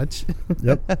fucking touch.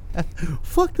 Yep.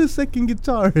 Fuck the second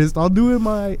guitarist. I'll do it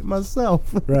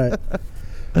myself. Right.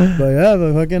 But yeah,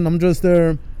 but fucking, I'm just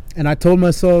there, and I told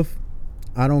myself,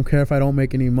 I don't care if I don't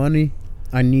make any money.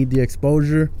 I need the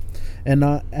exposure. And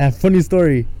funny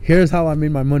story, here's how I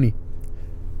made my money.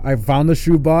 I found the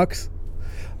shoebox,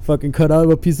 fucking cut out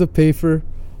a piece of paper,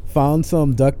 found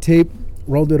some duct tape,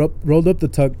 rolled up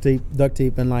the duct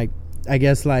tape, and like, I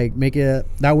guess like make it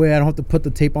that way I don't have to put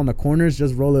the tape on the corners,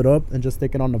 just roll it up and just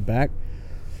stick it on the back.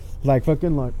 Like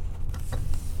fucking like,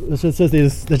 let's just say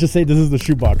this is the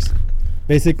shoebox.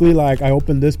 Basically, like I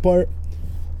opened this part,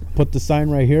 put the sign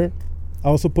right here. I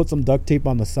also put some duct tape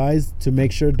on the sides to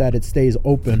make sure that it stays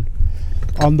open.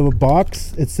 On the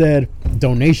box, it said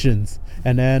donations,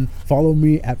 and then follow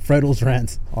me at Fredo's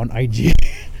Rants on IG.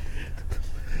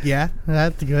 Yeah,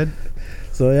 that's good.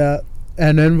 So yeah,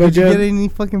 and then did you get any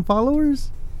fucking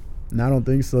followers? No, I don't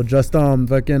think so. Just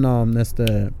fucking that's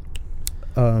the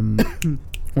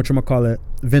whatchamacallit,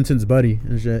 Vincent's buddy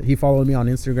and shit. He followed me on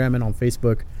Instagram and on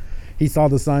Facebook. He saw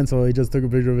the sign, so he just took a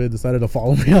picture of it, decided to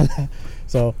follow me on that.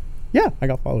 So yeah, I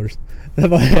got followers. But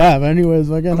yeah, but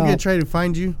anyways, I'm gonna try to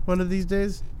find you one of these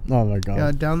days. Oh my god.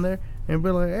 Yeah, down there and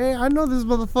be like, hey, I know this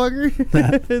motherfucker.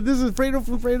 This is Fredo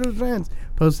from Fredo's Rants.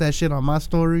 Post that shit on my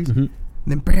stories. And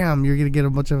then bam, you're gonna get a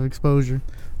bunch of exposure.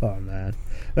 Oh man.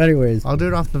 Anyways, I'll do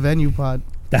it off the venue pod.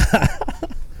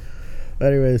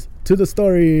 Anyways, to the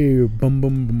story. Boom,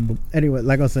 boom, boom, boom. Anyway,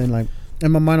 like I was saying, like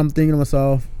in my mind, I'm thinking to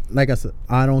myself, like I said,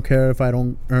 I don't care if I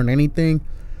don't earn anything.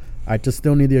 I just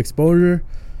still need the exposure.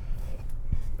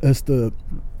 So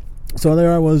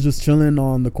there I was, just chilling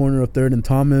on the corner of 3rd and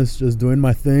Thomas, just doing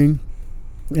my thing.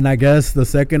 And I guess the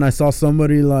second I saw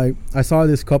somebody, like I saw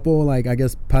this couple, like I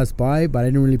guess pass by, but I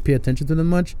didn't really pay attention to them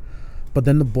much. But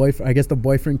then the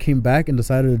boyfriend came back and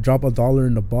decided to drop $1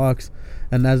 in the box,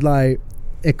 and that's like,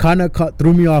 it kind of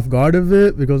threw me off guard a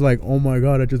bit, because like, oh my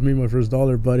god, I just made my first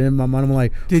 $1. But in my mind, I'm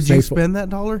like, did you spend that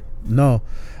 $1? No,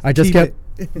 I just kept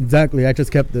exactly. I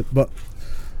just kept it, but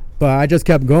I just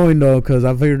kept going though, because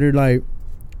I figured like,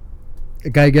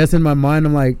 I guess in my mind,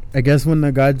 I'm like, I guess when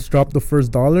the guy just dropped the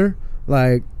first $1,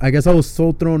 like I guess I was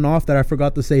so thrown off that I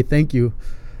forgot to say thank you.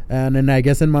 And then I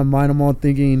guess in my mind, I'm all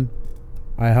thinking,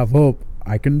 I have hope.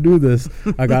 I can do this.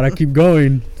 I gotta keep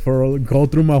going go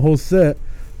through my whole set.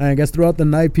 And I guess throughout the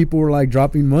night, people were like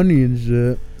dropping money and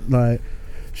shit. Like,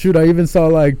 shoot, I even saw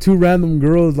like 2 random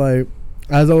girls, like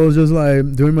as I was just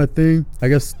like doing my thing, I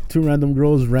guess 2 random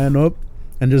girls ran up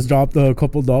and just dropped a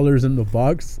couple dollars in the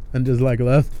box and just like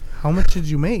left. How much did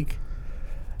you make?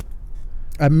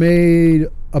 I made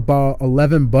about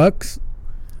 $11.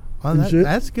 Oh,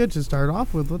 that's good to start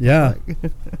off with. What yeah. The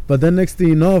fuck? But then next thing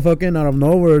you know, fucking out of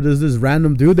nowhere, there's this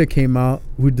random dude that came out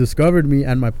who discovered me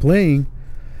and my playing.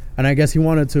 And I guess he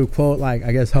wanted to, quote, like,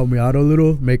 I guess help me out a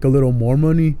little, make a little more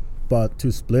money, but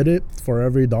to split it for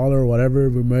every $1 or whatever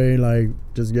we made, like,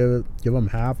 just give him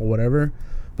half or whatever.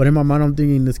 But in my mind, I'm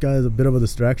thinking this guy is a bit of a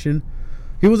distraction.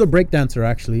 He was a breakdancer,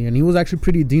 actually, and he was actually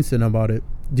pretty decent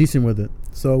with it.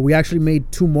 So we actually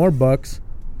made 2 more bucks,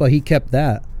 but he kept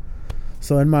that.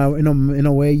 So in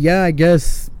a way, yeah, I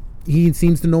guess he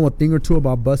seems to know a thing or two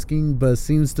about busking, but it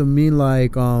seems to me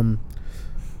like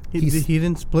he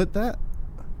didn't split that.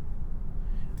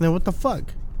 Then what the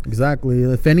fuck? Exactly.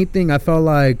 If anything, I felt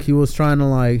like he was trying to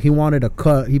like he wanted a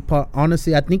cut.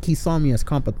 Honestly, I think he saw me as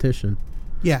competition.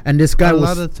 Yeah. And this guy a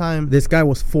lot of the time. This guy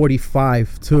was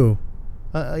 45 too.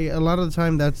 A lot of the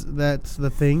time, that's the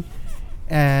thing,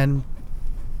 and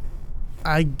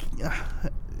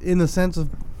in the sense of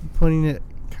putting it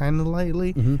kind of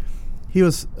lightly, Mm-hmm. he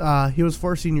was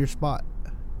forcing your spot.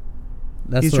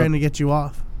 He's trying to get you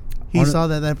off. He saw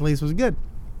that place was good.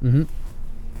 Mm-hmm.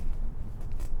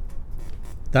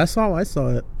 That's how I saw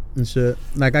it and shit.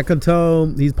 Like, I could tell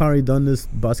he's probably done this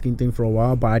busking thing for a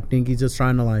while, but I think he's just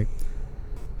trying to, like,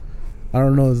 I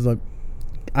don't know. It's like,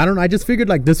 I don't know. I just figured,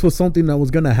 like, this was something that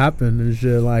was going to happen and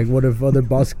shit. Like, what if other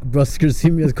buskers see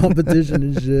me as competition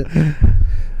and shit?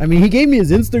 I mean, he gave me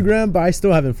his Instagram, but I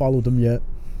still haven't followed him yet.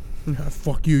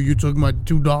 Fuck you. You took my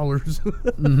 $2.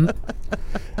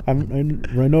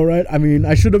 Mm-hmm. I know, right? I mean,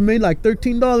 I should have made, like,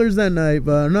 $13 that night,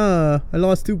 but nah. I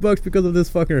lost $2 because of this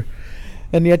fucker.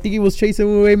 And I think he was chasing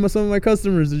away some of my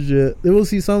customers and shit. There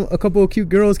was a couple of cute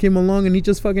girls came along and he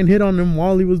just fucking hit on them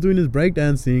while he was doing his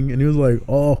breakdancing. And he was like,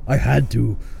 oh, I had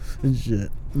to. And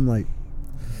shit. I'm like...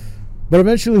 But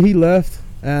eventually he left.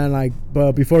 And like,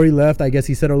 but before he left, I guess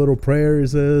he said a little prayer. He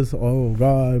says, oh,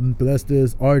 God, bless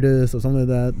this artist or something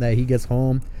like that he gets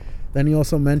home. Then he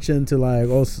also mentioned to like...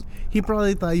 oh, he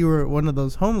probably thought you were one of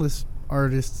those homeless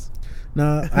artists.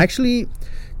 Nah, actually...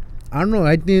 I don't know.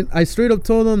 I straight up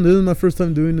told him this is my first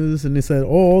time doing this, and they said, "Oh,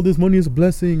 all this money is a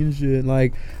blessing and shit."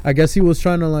 Like, I guess he was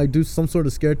trying to like do some sort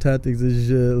of scare tactics and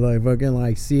shit, like fucking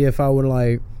like see if I would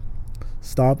like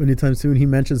stop anytime soon. He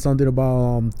mentioned something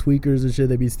about tweakers and shit.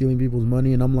 They be stealing people's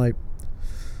money, and I'm like,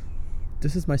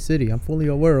 this is my city. I'm fully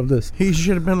aware of this. He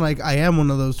should have been like, I am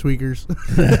one of those tweakers.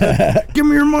 Give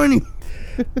me your money.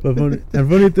 But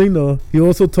funny thing though, he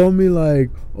also told me like,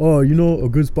 oh, you know, a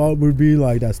good spot would be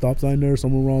like that stop sign there,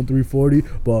 somewhere around 340.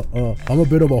 But I'm a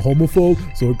bit of a homophobe,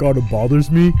 so it kind of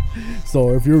bothers me.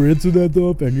 So if you're into that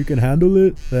stuff and you can handle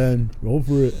it, then go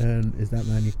for it. And is that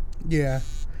Manny? Yeah.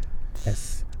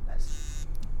 Yes.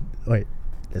 Wait,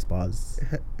 let's pause.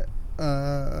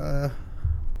 All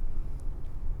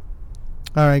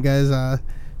right, guys.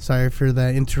 Sorry for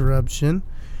that interruption.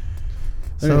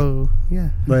 So yeah,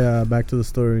 but yeah, back to the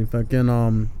story.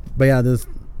 Fucking but yeah, this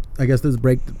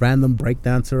random break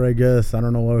dancer. I guess I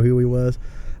don't know who he was.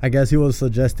 I guess he was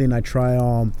suggesting I try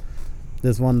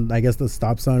this one. I guess the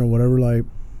stop sign or whatever. Like,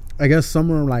 I guess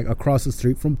somewhere like across the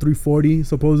street from 340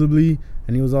 supposedly.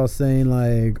 And he was all saying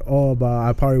like, oh, but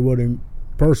I probably wouldn't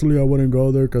personally. I wouldn't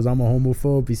go there because I'm a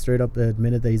homophobe. He straight up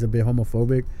admitted that he's a bit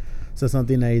homophobic. So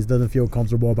something that he doesn't feel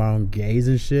comfortable about gays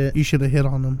and shit. You should have hit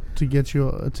on him to get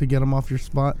him off your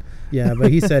spot. Yeah,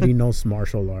 but he said he knows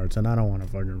martial arts, and I don't want to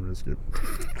fucking risk it.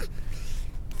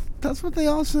 That's what they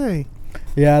all say.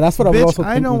 Yeah, that's what I was also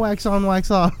thinking. I know wax on,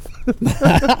 wax off.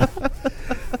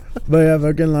 But yeah,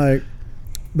 fucking like...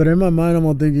 But in my mind, I'm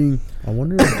all thinking, I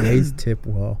wonder if gays tip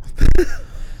well.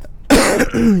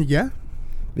 Yeah.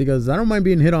 Because I don't mind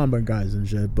being hit on by guys and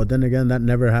shit. But then again, that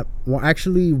never happened. Well,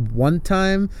 actually, one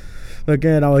time,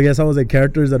 again, I guess I was a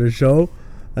characters at a show.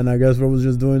 And I guess I was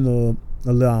just doing doing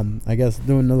a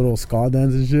little ska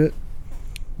dance and shit.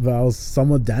 But I was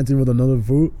somewhat dancing with another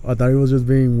fool. I thought he was just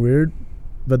being weird.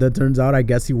 But that turns out, I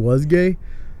guess he was gay.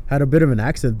 Had a bit of an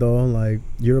accent, though. Like,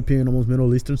 European, almost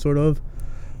Middle Eastern, sort of.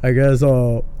 I guess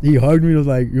he hugged me. He was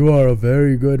like, you are a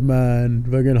very good man.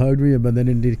 Fucking hugged me. But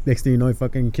then the next thing you know, he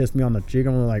fucking kissed me on the cheek.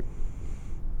 I'm like,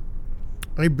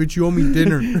 hey, bitch, you owe me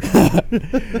dinner.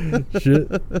 Shit.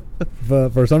 But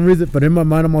for some reason, but in my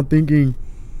mind, I'm all thinking,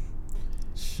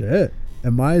 shit,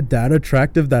 am I that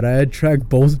attractive that I attract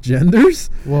both genders?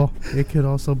 Well, it could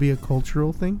also be a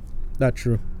cultural thing. That's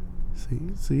true.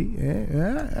 See,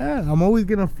 yeah. I'm always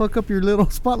gonna fuck up your little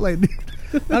spotlight, dude.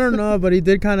 I don't know, but he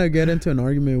did kind of get into an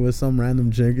argument with some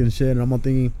random chick and shit, and I'm all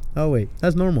thinking, oh wait,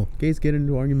 that's normal. Gays get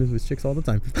into arguments with chicks all the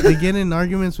time. They get in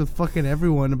arguments with fucking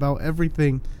everyone about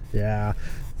everything. Yeah.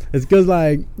 It's because,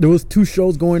 like, there was 2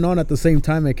 shows going on at the same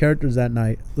time at Characters that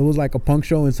night. There was, like, a punk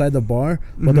show inside the bar,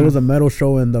 but there was a metal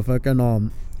show in the fucking,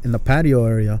 in the patio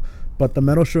area. But the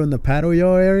metal show in the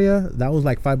patio area, that was,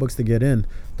 like, $5 to get in.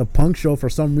 The punk show, for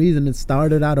some reason, it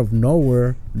started out of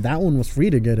nowhere. That one was free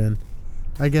to get in.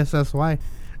 I guess that's why.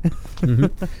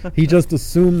 He just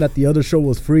assumed that the other show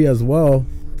was free as well.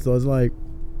 So it's like,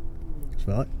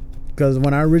 because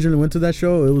when I originally went to that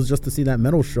show, it was just to see that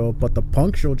metal show, but the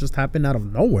punk show just happened out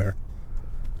of nowhere.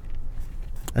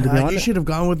 And to be honest, you should have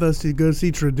gone with us to go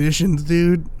see Traditions,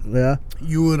 dude. Yeah.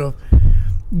 You would have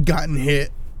gotten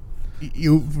hit.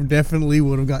 You definitely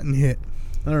would have gotten hit.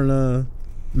 I don't know.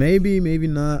 Maybe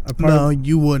not. No,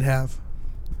 you would have.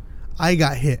 I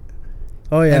got hit.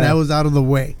 Oh, yeah. And I was out of the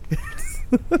way.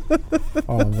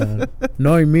 Oh man,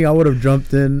 knowing me, I would have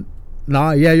jumped in.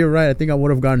 Nah, yeah, you're right. I think I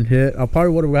would have gotten hit. I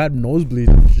probably would have had nosebleeds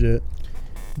and shit.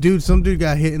 Dude, some dude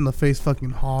got hit in the face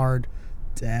fucking hard.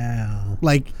 Damn.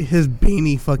 Like his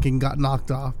beanie fucking got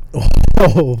knocked off.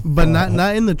 Oh, but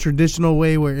not in the traditional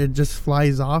way where it just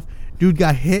flies off. Dude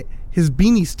got hit. His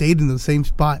beanie stayed in the same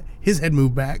spot. His head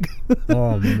moved back.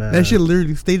 Oh man, that shit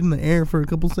literally stayed in the air for a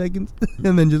couple seconds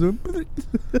and then just went.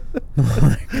 Oh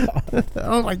my god.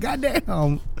 Oh my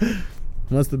goddamn.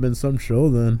 Must have been some show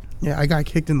then. Yeah, I got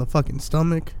kicked in the fucking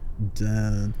stomach.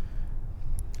 Damn.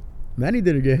 Manny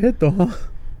didn't get hit though, huh?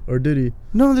 Or did he?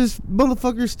 No, this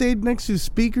motherfucker stayed next to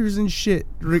speakers and shit.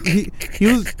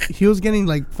 He was getting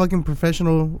like fucking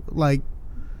professional like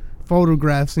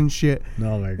photographs and shit.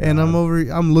 Oh my god. And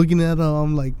I'm looking at him,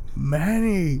 I'm like,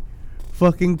 Manny,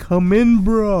 fucking come in,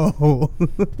 bro.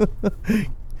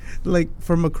 Like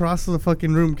from across the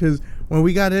fucking room, because when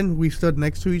we got in, we stood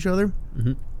next to each other.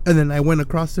 Mm-hmm. And then I went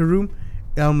across the room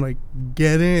and I'm like,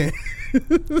 get in.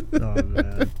 Oh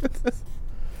man.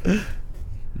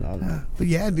 No, man. But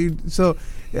yeah, dude. So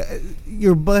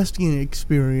your busking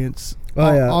experience.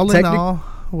 Oh yeah. All in all,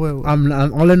 I'm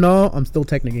all in all, I'm still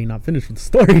technically not finished with the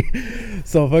story.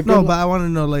 So if I no, but I want to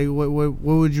know, like, what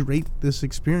would you rate this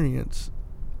experience?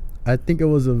 I think it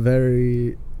was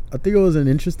an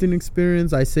interesting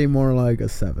experience. I say more like a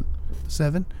 7.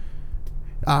 7.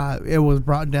 It was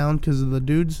brought down because of the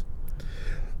dudes.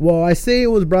 Well, I say it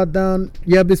was brought down.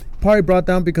 Yeah, it's probably brought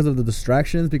down because of the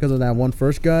distractions, because of that one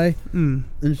first guy and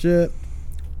shit.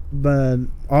 But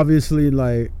obviously,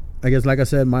 like, I guess, like I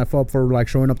said, my fault for like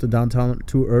showing up to downtown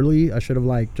too early. I should have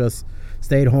like just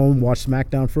stayed home, watched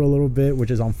SmackDown for a little bit, which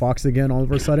is on Fox again all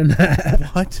of a sudden.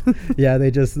 What? Yeah,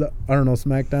 they just, I don't know,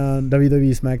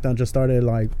 WWE SmackDown just started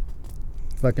like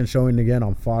fucking showing again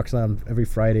on Fox every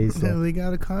Friday. So. Yeah, they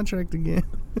got a contract again.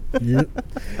 Yep.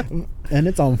 And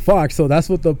it's on Fox, so that's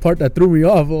what the part that threw me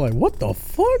off. I'm like, what the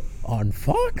fuck? On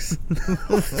Fox?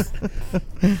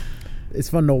 It's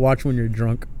fun to watch when you're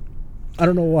drunk. I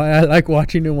don't know why I like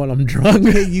watching it when I'm drunk.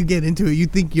 You get into it, you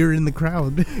think you're in the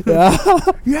crowd. Yeah.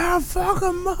 Yeah, fuck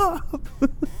 'em up.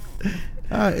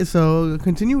 So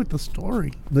continue with the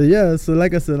story. But yeah, so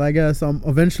like I said, I guess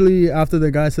eventually after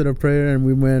the guy said a prayer and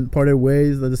we parted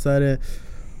ways, I decided,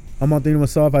 I'm not thinking to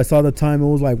myself, I saw the time, it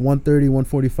was like 1:30,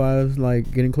 1:45, like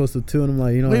getting close to 2, and I'm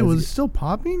like, you know. Wait, was it still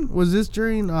popping? Was this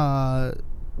during it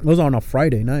was on a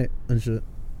Friday night and shit.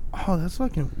 Oh, that's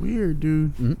fucking weird,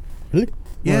 dude. Mm-hmm. Really?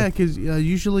 Yeah, because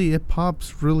usually it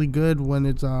pops really good when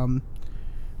it's the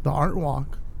art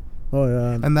walk. Oh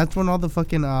yeah. And that's when all the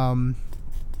fucking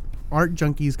art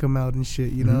junkies come out and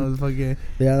shit, you know. It's fucking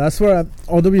yeah, that's where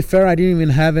although to be fair, I didn't even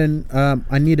have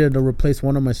I needed to replace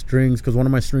one of my strings because one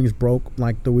of my strings broke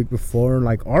like the week before.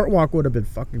 Like art walk would have been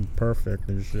fucking perfect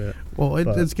and shit. Well,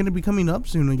 it's gonna be coming up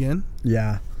soon again.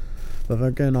 Yeah. The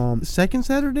fucking second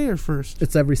Saturday or first?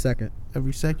 It's every second.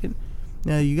 Every second?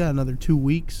 Yeah, you got another 2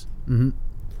 weeks.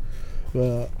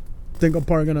 I think I'm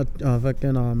probably gonna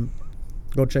fucking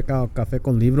go check out Café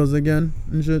con Libros again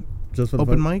and shit. Just for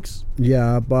open mics?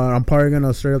 Yeah, but I'm probably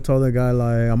gonna straight up tell the guy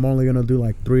like I'm only gonna do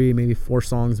like 3, maybe 4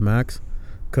 songs max.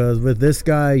 Cause with this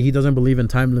guy, he doesn't believe in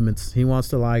time limits. He wants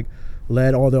to like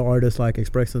let all the artists like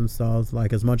express themselves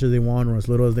like as much as they want or as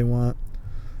little as they want.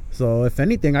 So if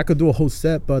anything, I could do a whole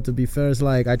set, but to be fair, it's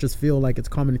like I just feel like it's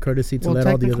common courtesy to let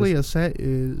all the others. Technically, a set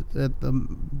is at the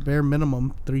bare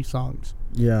minimum 3 songs.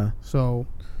 Yeah. So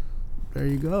there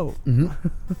you go.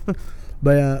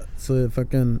 But yeah, so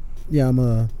fucking yeah, I'm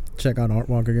gonna check out Art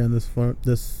Walk again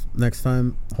this next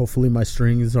time. Hopefully, my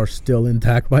strings are still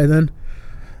intact by then.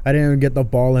 I didn't even get the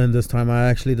ball in this time. I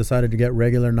actually decided to get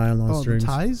regular nylon strings.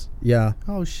 The ties? Yeah.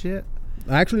 Oh shit.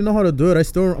 I actually know how to do it.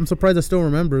 I'm surprised I still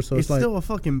remember. So it's like, still a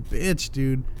fucking bitch,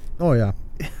 dude. Oh yeah.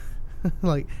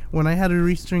 Like when I had to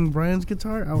restring Brian's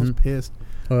guitar, I was pissed.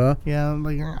 Oh yeah. Yeah, I'm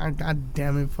like, god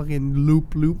damn it, fucking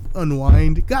loop,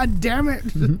 unwind. God damn it.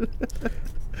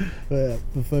 But yeah,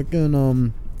 the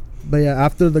fucking But yeah,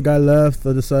 after the guy left,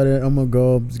 I decided I'm gonna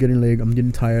go. It's getting late. I'm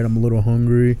getting tired. I'm a little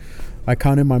hungry. I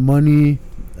counted my money,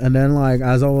 and then like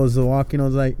as I was walking, I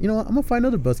was like, you know what? I'm gonna find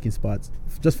other busking spots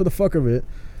just for the fuck of it.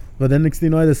 But then next thing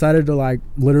you know, I decided to like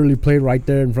literally play right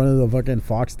there in front of the fucking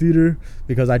Fox Theater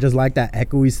because I just like that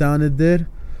echoey sound it did.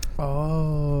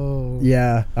 Oh.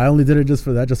 Yeah, I only did it just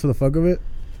for that, just for the fuck of it.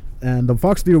 And the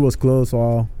Fox Theater was closed,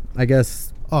 so I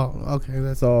guess. Oh,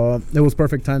 okay. So it was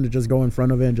perfect time to just go in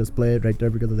front of it and just play it right there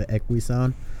because of the echoey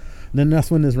sound. And then that's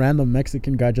when this random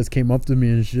Mexican guy just came up to me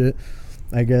and shit.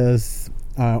 I guess,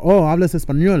 hablas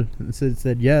español? I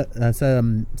said, yeah. I said,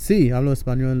 sí, hablo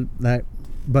español. Like,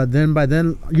 but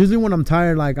then usually when I'm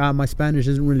tired, like my Spanish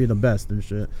isn't really the best and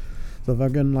shit. So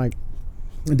fucking like,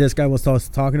 this guy was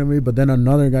talking to me, but then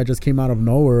another guy just came out of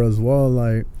nowhere as well,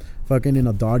 like fucking in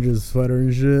a Dodgers sweater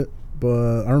and shit.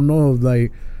 But I don't know,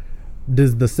 like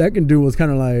the second dude was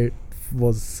kind of like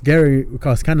was scary,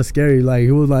 cause kind of scary. Like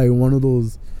he was like one of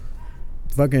those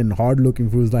fucking hard looking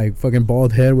fools, like fucking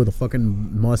bald head with a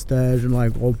fucking mustache and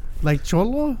like all like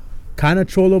cholo, kind of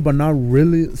cholo, but not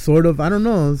really, sort of. I don't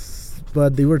know,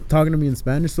 but they were talking to me in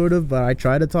Spanish, sort of. But I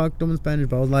tried to talk to them in Spanish,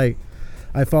 but I was like,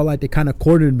 I felt like they kind of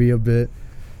cornered me a bit.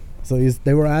 So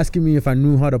they were asking me if I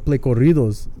knew how to play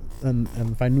corridos and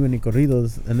if I knew any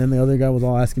corridos. And then the other guy was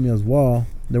all asking me as well.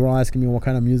 They were all asking me what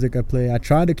kind of music I play. I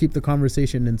tried to keep the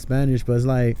conversation in Spanish, but it's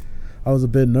like I was a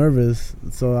bit nervous.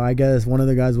 So I guess one of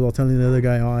the guys was telling the other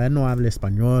guy, oh, I no hablo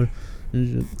español,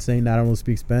 saying that I don't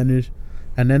speak Spanish.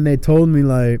 And then they told me,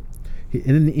 like,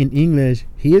 in English,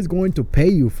 he is going to pay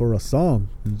you for a song.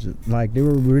 Like, they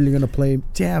were really going to play.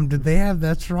 Damn, did they have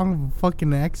that strong of a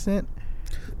fucking accent?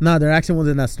 No, their accent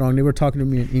wasn't that strong. They were talking to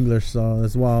me in English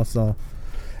as well. So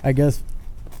I guess,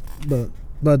 but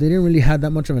they didn't really have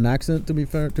that much of an accent, to be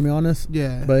honest.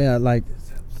 Yeah. But yeah, like,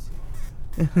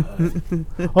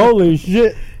 holy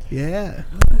shit. Yeah.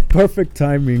 Perfect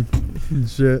timing.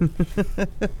 Shit. This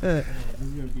is gonna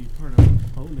be part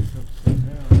of bonus episode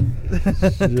now.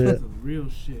 Shit. Some real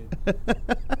shit.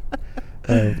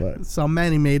 Oh, but. Some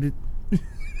animated.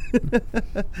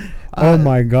 Oh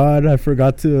my god, I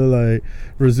forgot to like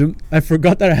resume. I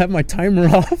forgot that I have my timer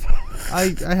off.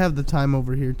 I have the time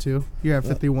over here too. You're at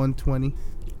 51:20.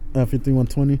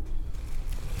 51:20.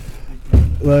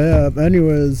 Well, yeah,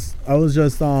 anyways, I was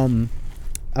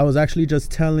actually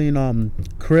just telling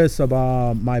Chris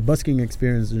about my busking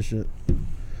experience and shit.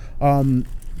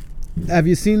 Have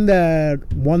you seen that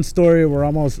one story where I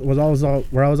was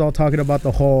all talking about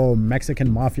the whole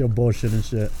Mexican mafia bullshit and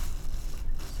shit?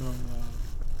 So,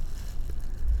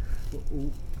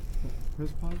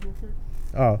 press pause real quick.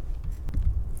 Oh.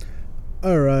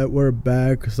 Alright, we're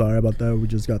back. Sorry about that. We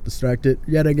just got distracted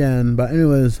yet again. But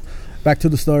anyways, back to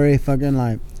the story. Fucking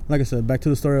like I said, back to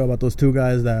the story about those two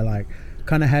guys that like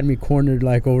kind of had me cornered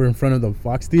like over in front of the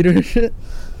Fox Theater and shit.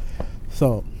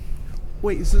 So.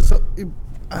 Wait, so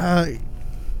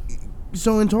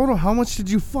in total, how much did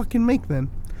you fucking make then?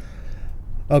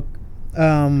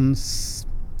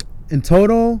 In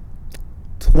total,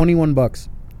 $21.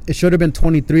 It should have been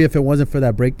 23 if it wasn't for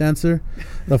that breakdancer.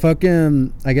 The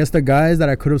fucking, I guess the guys that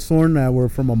I could have sworn that were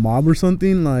from a mob or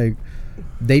something, like,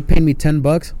 they paid me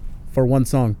 $10 for one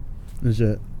song and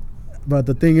shit. But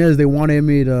the thing is, they wanted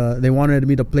me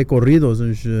to play corridos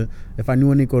and shit. If I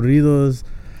knew any corridos,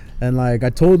 and like I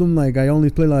told them, like I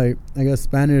only play like I guess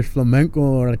Spanish flamenco,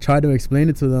 or I tried to explain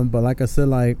it to them. But like I said,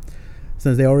 like,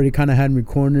 since they already kind of had me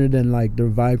cornered and like their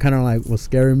vibe kind of like was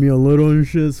scaring me a little and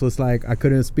shit, so it's like I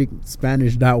couldn't speak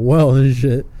Spanish that well and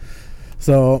shit.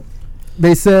 So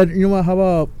they said, you know what, how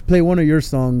about play one of your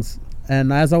songs?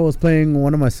 And as I was playing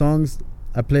one of my songs,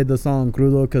 I played the song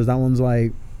Crudo, because that one's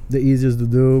like the easiest to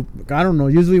do. I don't know,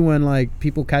 usually when like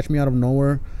people catch me out of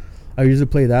nowhere, I usually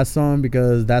play that song,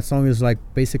 because that song is like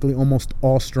basically almost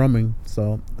all strumming.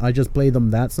 So I just play them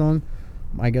that song,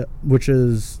 which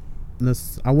is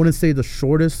this, I wouldn't say the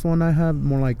shortest one I have,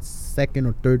 more like second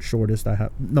or third shortest I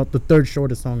have. Not the third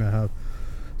shortest song I have.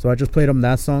 So I just played them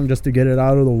that song just to get it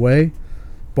out of the way.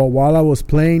 But while I was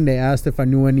playing, they asked if I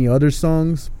knew any other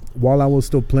songs while I was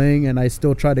still playing, and I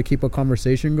still tried to keep a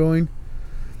conversation going.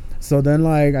 So then,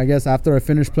 like, I guess after I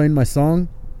finished playing my song,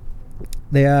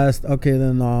 they asked, okay,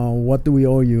 then what do we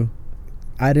owe you?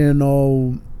 I didn't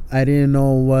know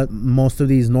what most of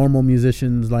these normal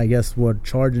musicians, I guess, would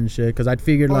charge and shit, because I'd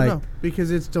figured no,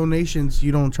 because it's donations,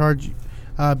 you don't charge,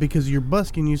 because you're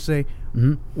busking, you say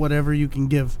whatever you can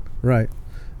give. Right.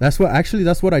 That's what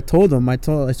I told them. I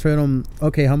told them,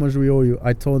 okay, how much do we owe you?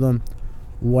 I told them,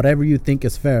 whatever you think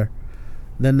is fair.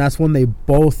 Then that's when they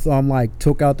both like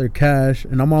took out their cash,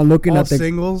 and I'm all looking at the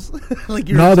singles. Like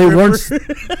you're no, they weren't.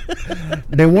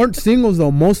 They weren't singles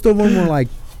though. Most of them were like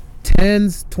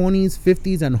 10s, 20s,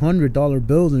 50s, and $100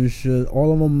 bills and shit.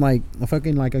 All of them like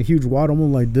fucking like a huge wad,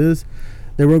 almost like this.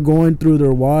 They were going through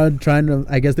their wad,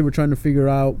 I guess they were trying to figure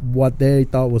out what they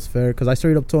thought was fair. Because I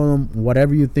straight up told them,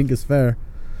 whatever you think is fair.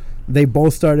 They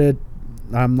both started,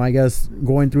 I guess,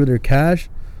 going through their cash.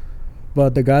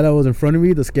 But the guy that was in front of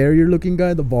me, the scarier looking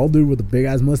guy, the bald dude with the big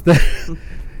ass mustache,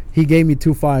 he gave me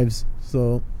 2 5s.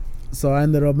 So I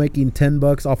ended up making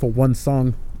 $10 off of one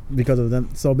song because of them.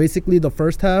 So basically the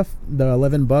first half, the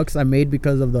 $11 I made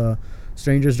because of the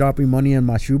strangers dropping money in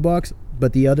my shoebox.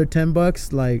 But the other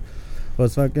 $10 like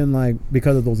was fucking like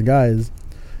because of those guys.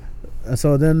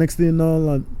 So then next thing you know,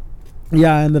 like,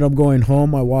 yeah, I ended up going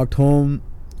home. I walked home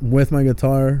with my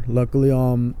guitar. Luckily,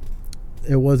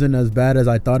 it wasn't as bad as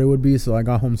I thought it would be, so I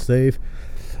got home safe.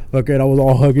 Okay, I was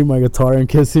all hugging my guitar and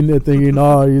kissing it, thinking,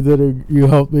 "Oh, you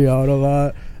helped me out a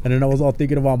lot." And then I was all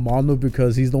thinking about Mondo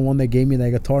because he's the one that gave me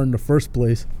that guitar in the first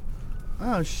place.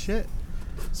 Oh shit!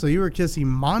 So you were kissing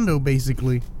Mondo,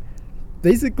 basically.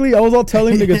 Basically, I was all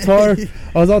telling the guitar,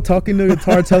 I was all talking to the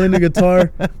guitar, telling the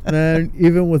guitar, man,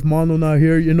 even with Mondo not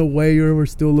here, in a way, you were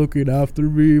still looking after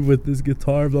me with this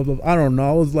guitar, blah, blah, blah. I don't know.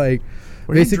 I was like,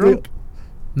 Were basically, you drunk?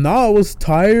 no, I was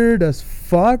tired as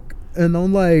fuck. And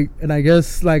I'm like, and I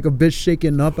guess like a bit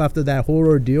shaken up after that whole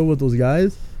ordeal with those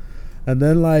guys. And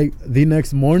then like the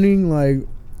next morning, like,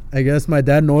 I guess my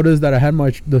dad noticed that I had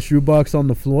the shoebox on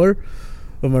the floor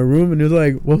of my room. And he was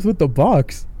like, "What's with the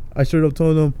box?" I straight up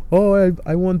told him, "Oh,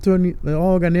 I won 20.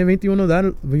 Oh, gané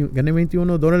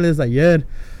 $21 ayer."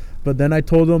 But then I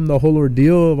told him the whole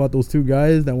ordeal about those two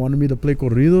guys that wanted me to play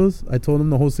corridos. I told him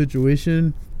the whole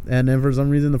situation. And then for some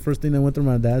reason, the first thing that went through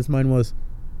my dad's mind was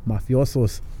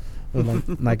mafiosos.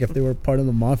 Like if they were part of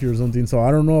the mafia or something. So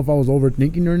I don't know if I was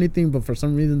overthinking or anything, but for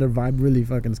some reason their vibe really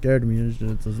fucking scared me and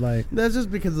shit. So it's like, That's just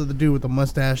because of the dude with the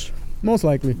mustache. most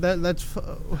likely.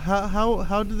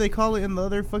 How do they call it in the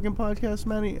other fucking podcast,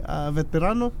 Manny?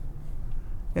 Veterano.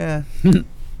 Yeah.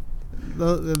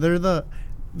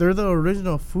 They're the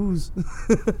original foos.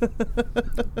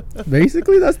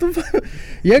 Basically, that's the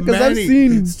yeah. Because I've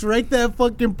seen strike that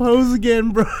fucking pose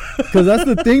again, bro. Because that's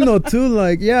the thing though too.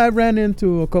 Like, yeah, I ran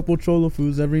into a couple cholo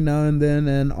foos every now and then,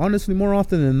 and honestly, more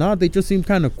often than not, they just seem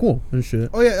kind of cool and shit.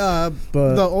 Oh yeah,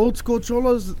 but the old school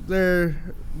cholos, they're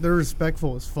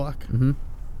respectful as fuck. Mm-hmm.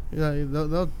 Yeah,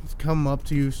 they'll come up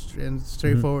to you and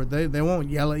straightforward. Mm-hmm. They won't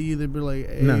yell at you. They'll be like,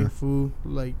 "Hey, Nah. fool,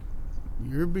 like,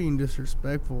 you're being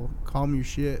disrespectful. Calm your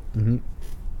shit." Mm-hmm.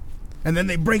 And then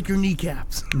they break your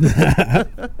kneecaps. But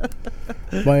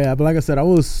like I said, I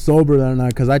was sober that night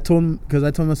because I told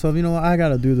myself, you know what, I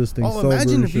gotta do this thing. Oh, sober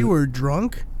imagine and if you were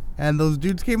drunk and those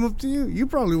dudes came up to you. You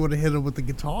probably would have hit them with the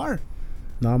guitar.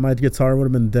 Nah, my guitar would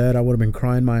have been dead. I would have been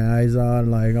crying my eyes out,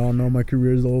 like, "Oh no, my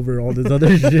career's over." All this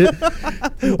other shit.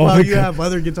 While you have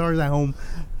other guitars at home.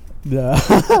 Yeah.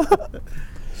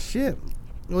 Shit.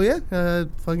 Well, yeah.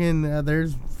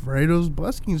 There's Fredo's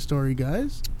busking story,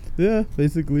 guys. Yeah,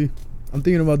 basically. I'm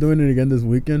thinking about doing it again this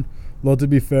weekend. Well, to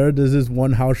be fair, there's this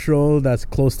one house show that's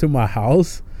close to my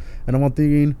house. And I'm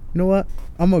thinking, you know what?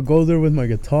 I'm going to go there with my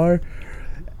guitar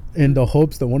in the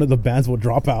hopes that one of the bands will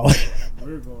drop out.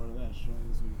 We're going to that show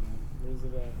this weekend. Where's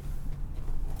it at?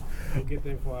 We'll get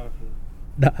there for after.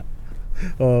 Nah.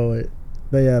 Oh, wait.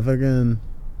 But yeah, fucking...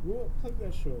 We'll plug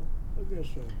that show. Plug that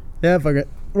show. Yeah, fuck it.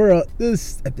 We're up.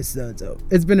 This episode's up.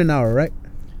 It's been an hour, right?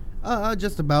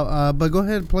 Just about. But go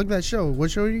ahead and plug that show. What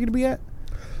show are you going to be at?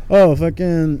 Oh,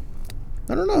 fucking...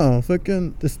 I don't know.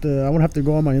 Fucking... I would have to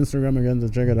go on my Instagram again to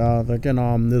check it out.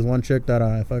 Fucking, there's one chick that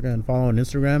I fucking follow on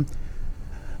Instagram.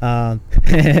 I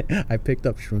picked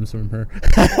up shrooms from her.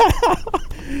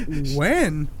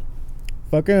 When?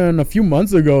 Fucking a few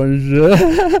months ago and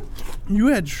shit. You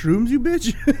had shrooms, you bitch?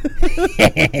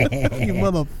 You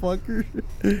motherfucker.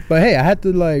 But hey, I had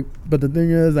to but the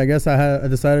thing is, I guess I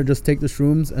decided to just take the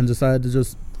shrooms and decided to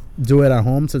just do it at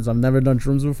home since I've never done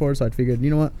shrooms before. So I figured,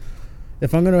 you know what?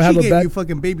 If I'm going to have a you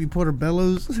fucking baby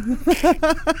portobellos.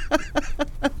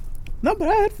 No, but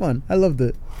I had fun. I loved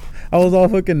it. I was all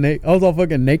fucking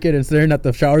naked and staring at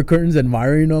the shower curtains,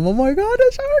 admiring them. I'm like, "Oh,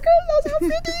 the shower curtains are so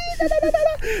pretty."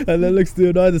 And then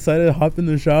I decided to hop in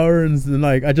the shower and then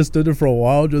I just stood there for a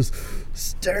while, just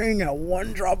staring at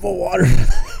one drop of water.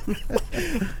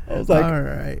 I was like, all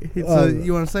right. So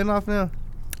you want to sign off now?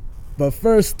 But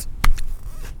first,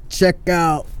 check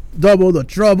out Double the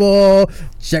Trouble.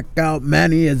 Check out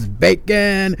Manny is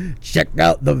Bacon. Check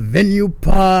out the Venue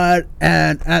Pod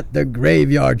and At the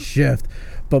Graveyard Shift.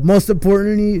 But most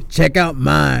importantly, check out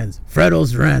mine,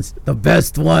 Fredo's Rents, the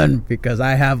best one, because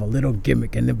I have a little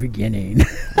gimmick in the beginning.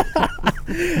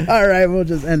 All right, we'll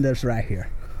just end this right here.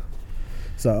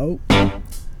 So. And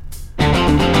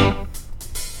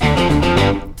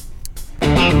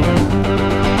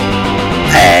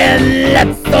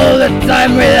that's all the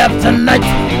time we have tonight.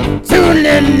 Tune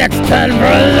in next time for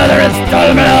another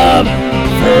installment of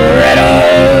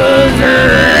Fredo's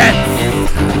Rents.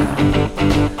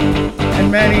 And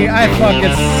Manny, I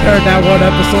fucking heard that one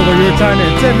episode where you were trying to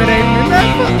intimidate me.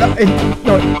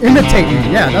 No, imitate me.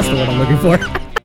 Yeah, that's the one I'm looking for.